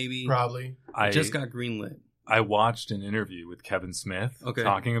 2020 maybe. probably. I Just got green lit. I watched an interview with Kevin Smith Okay.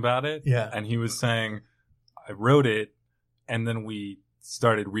 talking about it. Yeah. And he was saying, I wrote it and then we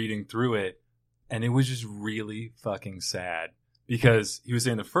started reading through it and it was just really fucking sad because he was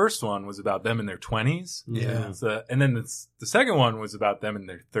saying the first one was about them in their 20s. Yeah. So, and then the second one was about them in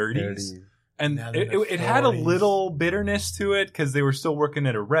their 30s. And Now they're in it their had a 40s. little bitterness to it because they were still working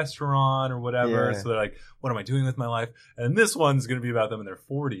at a restaurant or whatever. Yeah. So they're like, what am I doing with my life? And this one's going to be about them in their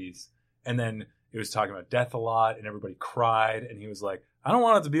 40s. And then it was talking about death a lot, and everybody cried, and he was like, I don't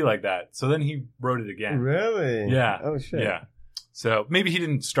want it to be like that. So then he wrote it again. Really? Yeah. Oh shit. Yeah. So maybe he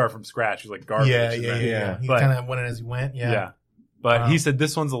didn't start from scratch. He was like garbage. Yeah. He But- kind of went as he went. Yeah. But he said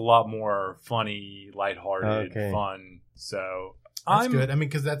this one's a lot more funny, lighthearted, Okay. fun. So That's good. I mean,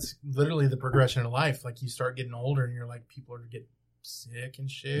 because that's literally the progression of life. Like you start getting older, and you're like, people are getting sick and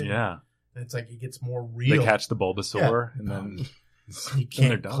shit. Yeah. And it's like it gets more real. They catch the Bulbasaur, and then you they're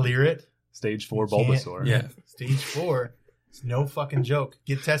can't done. clear it. Stage 4 You can't- Bulbasaur. Yeah. Stage 4. It's no fucking joke.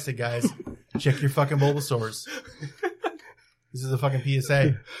 Get tested, guys. Check your fucking Bulbasaurs. This is a fucking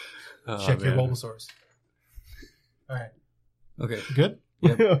PSA. Oh, Check your man. Bulbasaurs. All right. Okay. You good?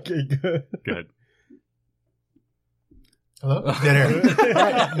 Okay, good. Good. Hello? Dead air. All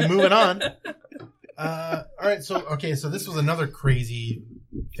right. Moving on. All right. So this was another crazy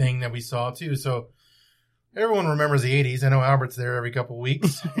thing that we saw too. So everyone remembers the 80s. I know Albert's there every couple of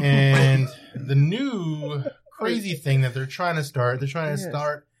weeks. And the new crazy thing that they're trying to start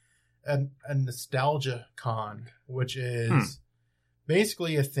a nostalgia con, which is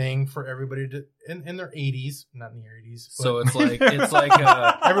basically a thing for everybody to in their 80s, not in their 80s. So it's like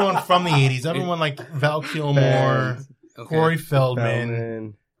Everyone from the 80s, everyone like Val Kilmer, okay. Corey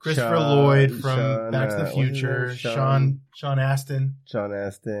Feldman, Christopher Lloyd from Back to the Future, Sean Astin.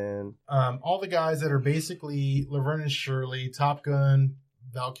 All the guys that are basically Laverne and Shirley, Top Gun,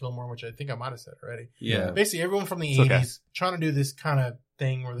 Val Kilmer, which I think I might have said already. Yeah. Basically, everyone from the It's 80s okay. trying to do this kind of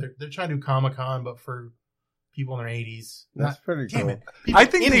thing where they're trying to do Comic-Con, but for people in their 80s. That's pretty Damn cool. it. People I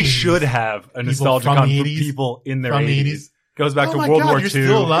think in they the 80s. should have a People nostalgia from con the for 80s, people in their from the 80s. Goes back Oh to my World God, War you're II.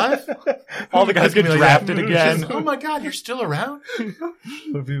 still alive? All the guys That's gonna get be like drafted that. again. Oh my God, you're still around?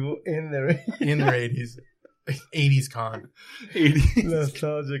 For people in their In their 80s. 80s con. 80s.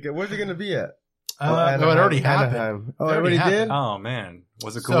 nostalgic. Where's it going to be at? It already happened. Anaheim. Oh, It it already already happened. did? Oh, man.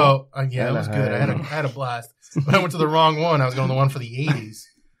 Was it cool? So, yeah, it was good. I Anaheim. had a blast. But I went to the wrong one. I was going to the one for the 80s.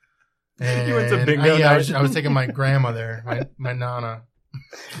 And You went to bingo I night. was taking my grandma there, my nana.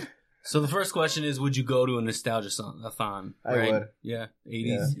 So the first question is, would you go to a nostalgia-thon? I Right? would. Yeah.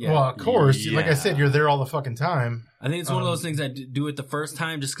 80s. Yeah. Well, of course. Like I Yeah. said, you're there all the fucking time. I think it's one of those things I do it the first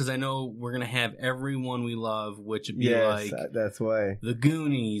time just because I know we're going to have everyone we love, which would be Yes, like that's why. The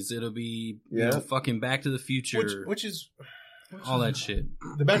Goonies. It'll be you know, fucking Back to the Future. Which is all that shit.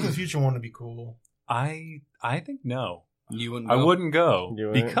 The Back to the Future one would be cool. I think no. You wouldn't I go? wouldn't go You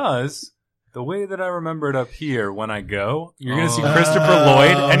wouldn't? because the way that I remember it up here, when I go, you're going to see Christopher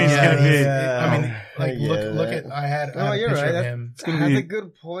Lloyd, and he's going to be. yeah. I mean, like Yeah, look that- at I had Oh, a you're picture right. of him. It's gonna That's be- a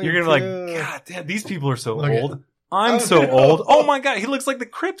good point. You're going to too. be like, God damn, these people are so Look at- old. I'm so old. Oh my God, he looks like the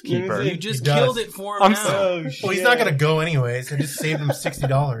Crypt Keeper. You just He does. killed it for him I'm now. Oh, Well, he's not going to go anyways. I just saved him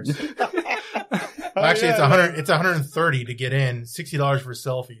 $60. Actually, it's $100. It's $130 to get in. $60 for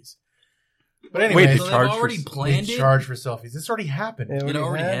selfies. But anyway, Wait, So charge they've for- already planned they it? charge for selfies. This already happened. It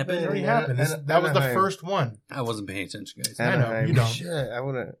already happened? It already happened. That was the first one. I wasn't paying attention, guys. I know, Anaheim. you don't. Shit, I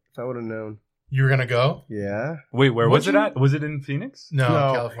wouldn't. If I would have known. You were going to go? Yeah. Wait, where Would was it you? at? Was it in Phoenix? No,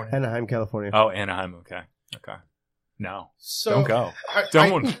 No, California. Anaheim, California. Oh, Anaheim. Okay. No, So don't go.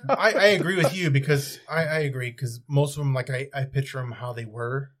 I agree with you because I agree because most of them, like I picture them how they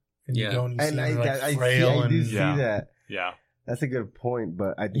were, and Yeah. you go and you see And them like I frail do and see Yeah. that. Yeah. That's a good point,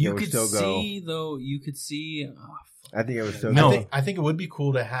 but I think I You would could still go. see, though, you could see... Oh, I think I would still No. go. I think it would be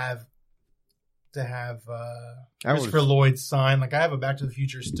cool to have I Christopher would- Lloyd sign. Like I have a Back to the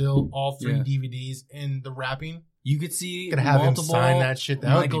Future still, all 3 Yeah. DVDs in the wrapping. you could see Could have him multiple sign that shit.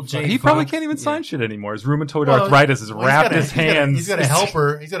 That would Michael be J. fun. He probably Fox. can't even sign shit anymore. His rheumatoid Well, arthritis has well, wrapped his hands. He's got a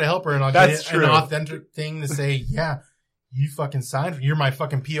helper. He's got a helper, and I'll That's get true. an authentic thing to say, yeah, you fucking signed. You're my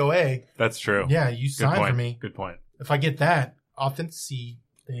fucking POA. That's true. Yeah, you Good signed point. for me. Good point. If I get that authenticity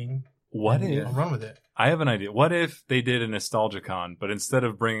thing, What then if I'll run with it? I have an idea? What if they did a nostalgia con, but instead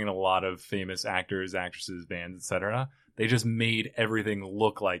of bringing a lot of famous actors, actresses, bands, etc., they just made everything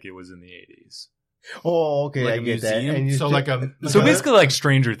look like it was in the 80s? Oh, okay, Like I a get that. museum? And you So still- like a So basically, like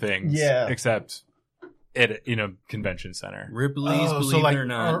Stranger Things, Yeah. except in a convention center. Ripley's, Oh, so believe like- it or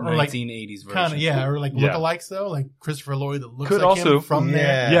not, or like 1980s version. kind of Yeah. or like Yeah. lookalikes though, like Christopher Lloyd that looks Could like also- him from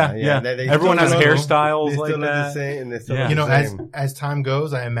there. Yeah. They Everyone still has look- hairstyles They like still look the that. same, and they still Yeah. look You know, the same. as time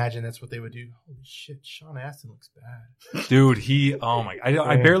goes, I imagine that's what they would do. Holy shit, Sean Astin looks bad. Dude, oh my!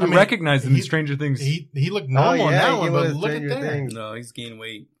 I barely I mean, recognized him in he- Stranger Things. He looked normal in that he one, but was look at Stranger there. Things. No, he's gained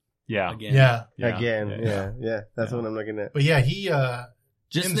weight yeah. again. Yeah, Again, yeah. That's Yeah. what I'm looking at. but yeah, he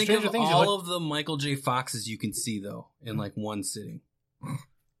Just in think Stranger of Things, you all of the Michael J. Foxes you can see, though, in like one sitting.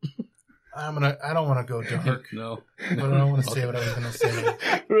 I don't want to go dark, No. but I don't want to say what I was going to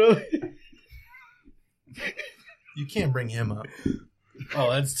say. Really? You can't bring him up. Oh,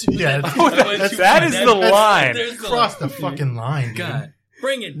 that's too. Yeah, that is the line. Cross the fucking line, dude. God,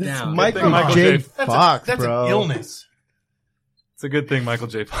 bring it down. Michael J. That's Fox, that's bro. an illness. It's a good thing Michael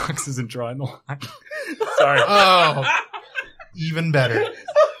J. Fox isn't drawing the line. Sorry. Oh, even better.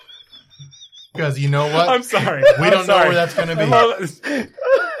 Because you know what? I'm sorry. We don't know where that's going to be.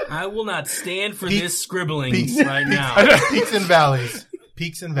 I will not stand for Peak- this scribbling peaks- right now. Peaks and valleys.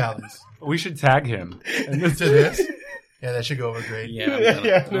 Peaks and valleys. We should tag him. To this? Yeah, that should go over great.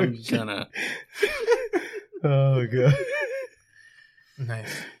 Yeah, I'm gonna. Oh god.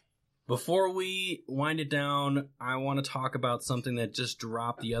 Nice. Before we wind it down, I want to talk about something that just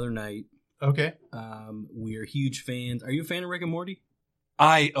dropped the other night. Okay. We are huge fans. Are you a fan of Rick and Morty?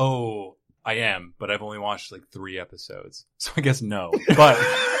 I am, but I've only watched like 3 episodes, so I guess no. But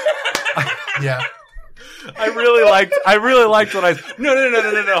Yeah. I really liked what I. No.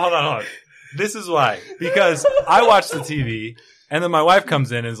 Hold on. This is why, because I watched the TV, and then my wife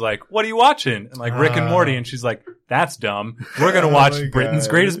comes in and is like, "What are you watching?" And like Rick and Morty, and she's like, "That's dumb. We're gonna watch my Britain's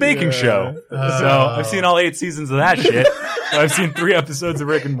God. Greatest Baking Show." So I've seen all 8 seasons of that shit. But I've seen 3 episodes of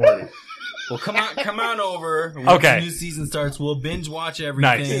Rick and Morty. Well, come on over. Once Okay. the new season starts, we'll binge watch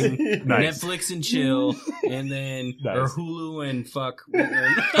everything. Nice. Netflix and chill, and then Nice. or Hulu and fuck.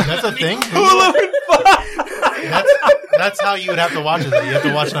 That's a thing? Hulu and That's how you would have to watch it. You have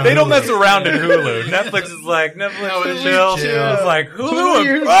to watch it on They don't Hulu. mess around in Hulu. Netflix is like Netflix and chill. chill. It's like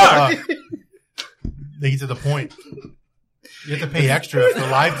Hulu and fuck. They get to the point. You have to pay extra for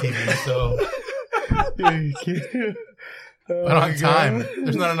live TV, so I don't have time.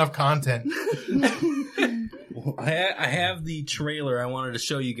 There's not enough content. I have the trailer I wanted to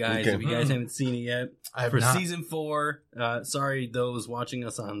show you guys. Okay. If you guys haven't seen it yet, I have for not. season 4. Sorry, those watching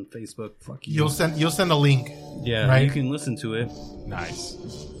us on Facebook. Fuck you. You'll send a link. Yeah, right? you can listen to it. Nice.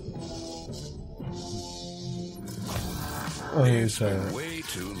 Oh, here's Way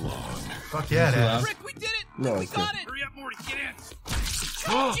too long. Fuck yeah, Dad. Rick, we did it! No, we it's got good. it! Hurry up, Morty, get in!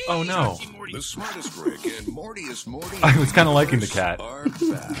 Oh no. The smartest Rick and Mortiest Morty. I was kinda liking the cat. Are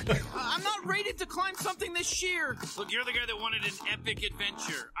back. I'm not rated to climb something this sheer. Look, you're the guy that wanted an epic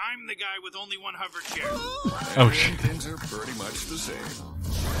adventure. I'm the guy with only one hover chair. Oh shit. Things are pretty much the same.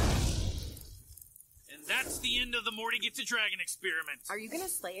 And that's the end of the Morty Gets a Dragon experiment. Are you gonna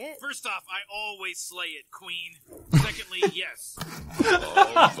slay it? First off, I always slay it, Queen. Secondly, yes.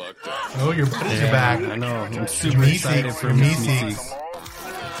 All fucked up. Oh, your buddies are back. I know. I'm super Me excited seeks, for me me seeks.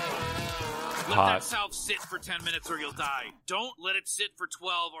 Let Hot. that salve sit for 10 minutes or you'll die. Don't let it sit for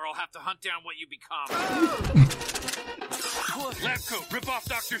 12 or I'll have to hunt down what you become. Lab coat, rip off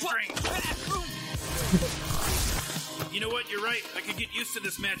Dr. Strange. You know what? You're right. I could get used to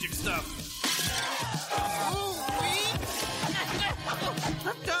this magic stuff.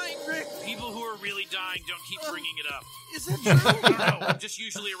 I'm dying, Rick. People who are really dying don't keep bringing it up. Is that true? I don't know. I'm just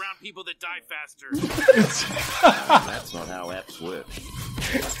usually around people that die faster. That's not how apps work.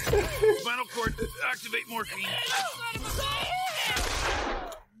 Spinal cord, activate morphine.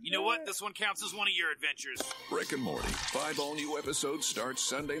 You know what? This one counts as one of your adventures. Rick and Morty. 5 all-new episodes start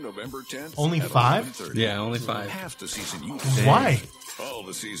Sunday, November 10th. Only at 5? 11:30. Yeah, only 5. Half the season you Why? all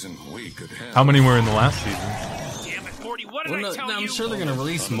the season we could have. How many were in the last season? Damn it, Morty, what did Well, I no, tell I'm you? sure they're gonna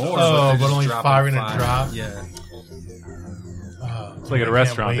release more. Oh, they're but just only dropping 5 are gonna drop? Yeah. Oh, It's like at a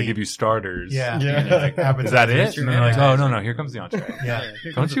restaurant, they give you starters. Yeah. Yeah. Is that it? And they're like, Yeah. oh no, here comes the entree. Yeah.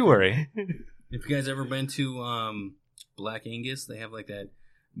 Don't you worry. If you guys ever been to Black Angus, they have like that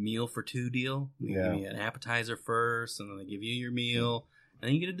meal for 2 deal. They Yeah. give you an appetizer first, and then they give you your meal, and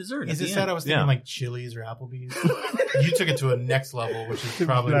then you get a dessert. Is at it the sad? end. I was thinking Yeah. like Chili's or Applebee's. You took it to a next level, which is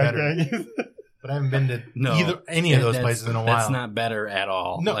probably better. But I haven't been to any of those places in a while. That's not better at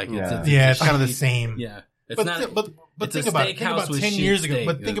all. No. Like, Yeah. Yeah, it's kind of the same. Yeah. It's But not. but it's think a about it. Think steakhouse about with 10 shit years ago. steak.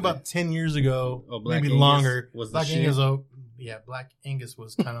 But think about 10 years ago, Oh, Black maybe Angus longer. was the Black shit. Angus. Black Angus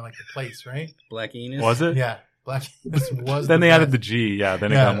was kind of like the place, right? Black Anus. Was it? Yeah, Black Angus was. Then the they added best. the G, yeah,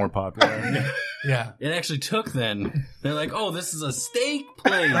 then it Yeah. got more popular. Yeah. It actually took then. They're like, oh, this is a steak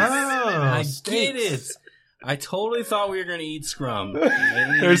place. Oh, I steaks. get it. I totally thought we were going to eat scrum.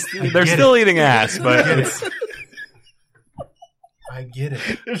 they're get still it. eating ass, but Get it's, it. I get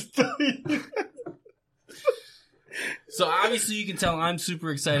it. So obviously you can tell I'm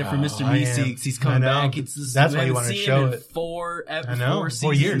super excited for Mr. I am. Meeseeks. He's I coming know. back. It's this, That's we why you haven't wanted to seen show him in it. 4 I know. 4 4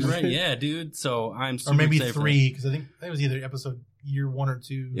 seasons, years. right? Yeah, dude. So I'm super Or maybe excited 3, because I think it was either episode year 1 or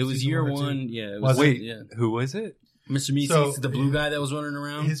 2. It was season year 1 or 2. 1. Yeah. It Was was, it? wait, yeah. who was it? Mr. Meeseeks, So- the blue guy that was running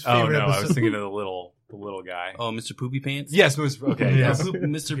around. His Oh favorite no, episode. I was thinking of the little The little guy. Oh, Mr. Poopy Pants? Yes, okay. Yeah. Yes.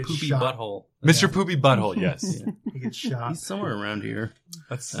 Mr. Gets Poopy shot. Butthole. Mr. Poopy Butthole, yes. He gets shot. He's somewhere around here.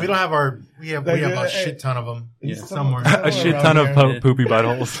 That's We don't have we have a shit ton of them somewhere. a shit ton of poopy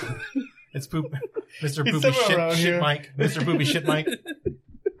buttholes. It's Mr. He's Poopy somewhere around Shit here. Mike. Mr. Poopy Shit Mike.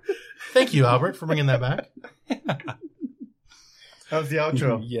 Thank you, Albert, for bringing that back. How's the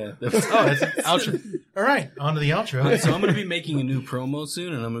outro? Yeah. That's outro. All right, on to the outro. So I'm going to be making a new promo soon,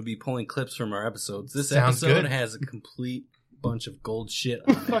 and I'm going to be pulling clips from our episodes. This Sounds episode good. has a complete bunch of gold shit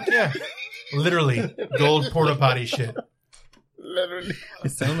on it. Fuck yeah. Literally, gold porta-potty shit. Literally. I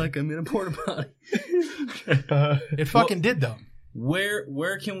sound like I'm in a porta potty. It fucking did, though.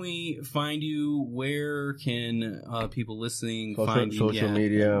 Where can we find you? Where can people listening find you? Social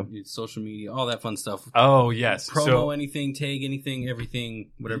media. Social media, all that fun stuff. Oh, yes. Promo anything, tag anything,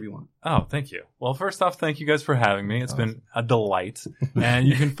 everything, whatever you want. Oh, thank you. Well, first off, thank you guys for having me. It's been a delight. And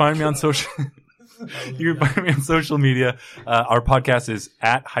you can find me on social... You can find me on social media. Our podcast is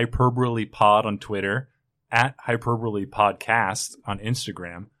at HyperbolePod on Twitter, at HyperbolePodcast on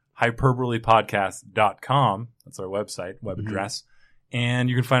Instagram, hyperbolepodcast.com. That's our website, web address. And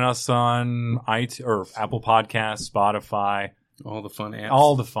you can find us on Apple Podcasts, Spotify. All the fun apps.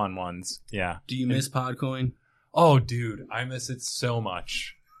 All the fun ones. Yeah. Do you miss Podcoin? Oh, dude. I miss it so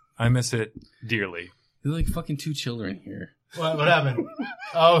much. I miss it dearly. You're like fucking two children here. What happened?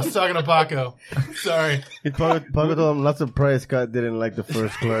 Oh, I was talking to Paco. Sorry. Paco told him lots of price. Scott didn't like the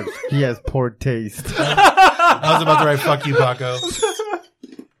first clerk. He has poor taste. I was about to write "fuck you, Paco,"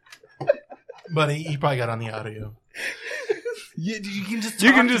 but he probably got on the audio. You can just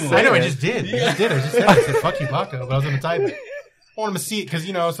You can just say I know, I it. just did. I just said, I said "fuck you, Paco," but I was going to type it. I want him to see it because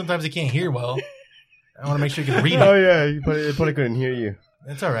sometimes he can't hear well. I want to make sure he can read Oh it. yeah, he probably couldn't hear you.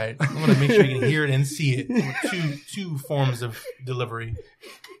 That's all right. I want to make sure he can hear it and see it. Two forms of delivery.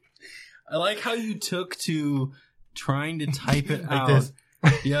 I like how you took to trying to type it Like out. this.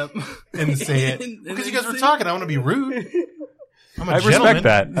 Yep. And say it. And Because you then guys were say- talking. I want to be rude. I'm a I gentleman. respect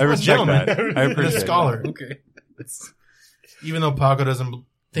that. I I'm a respect gentleman. that. I And appreciate a scholar. Okay. Even though Paco doesn't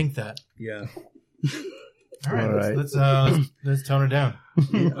think that. Yeah. All right. All right. Let's tone it down.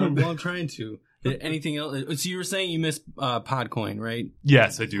 Well, I'm trying to. Anything else? So you were saying you miss Podcoin, right?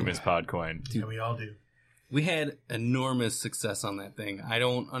 Yes, I do miss Podcoin. Yeah, we all do. We had enormous success on that thing. I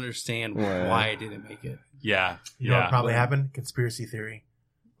don't understand Yeah. why I didn't make it. Yeah. You know what Yeah. probably happened? Conspiracy theory.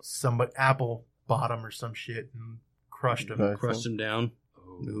 Apple bought him or some shit and crushed him. Nice. Crushed him down.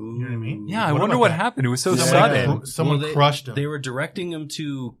 You know what I mean? Yeah, I What wonder about what that? happened. It was so Someone- sudden. Someone Well, crushed him. They were directing him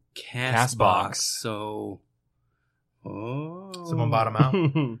to Castbox. Castbox. So, Someone bought him out.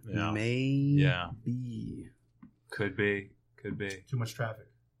 Yeah. Maybe. Could be. Too much traffic.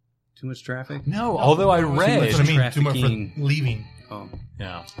 Too much traffic? No, although I much read. That's what I mean. Too much for Trafficking. leaving. Oh.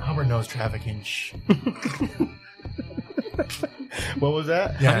 Yeah. Albert knows trafficking. Shh. What was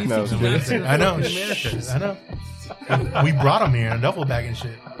that? Yeah, How do you no, think he got to I know. fucking Shh, Americas? I know. We brought him here in a duffel bag and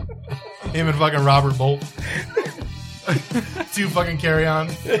shit. Him and fucking Robert Bolt. Two fucking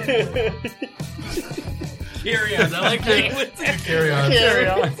carry-ons. Carry-ons. I like that. Two carry-ons.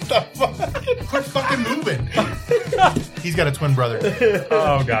 Quit fucking moving. He's got a twin brother.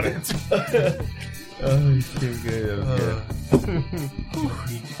 Oh, got it. Oh, he's too good. That was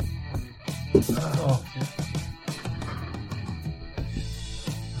good.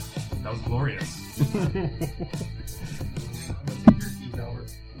 That was glorious.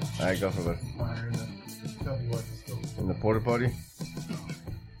 All right, go for it. In the porta potty.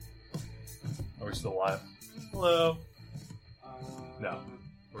 Are we still alive? Hello. No,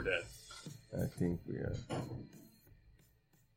 we're dead. I think we are.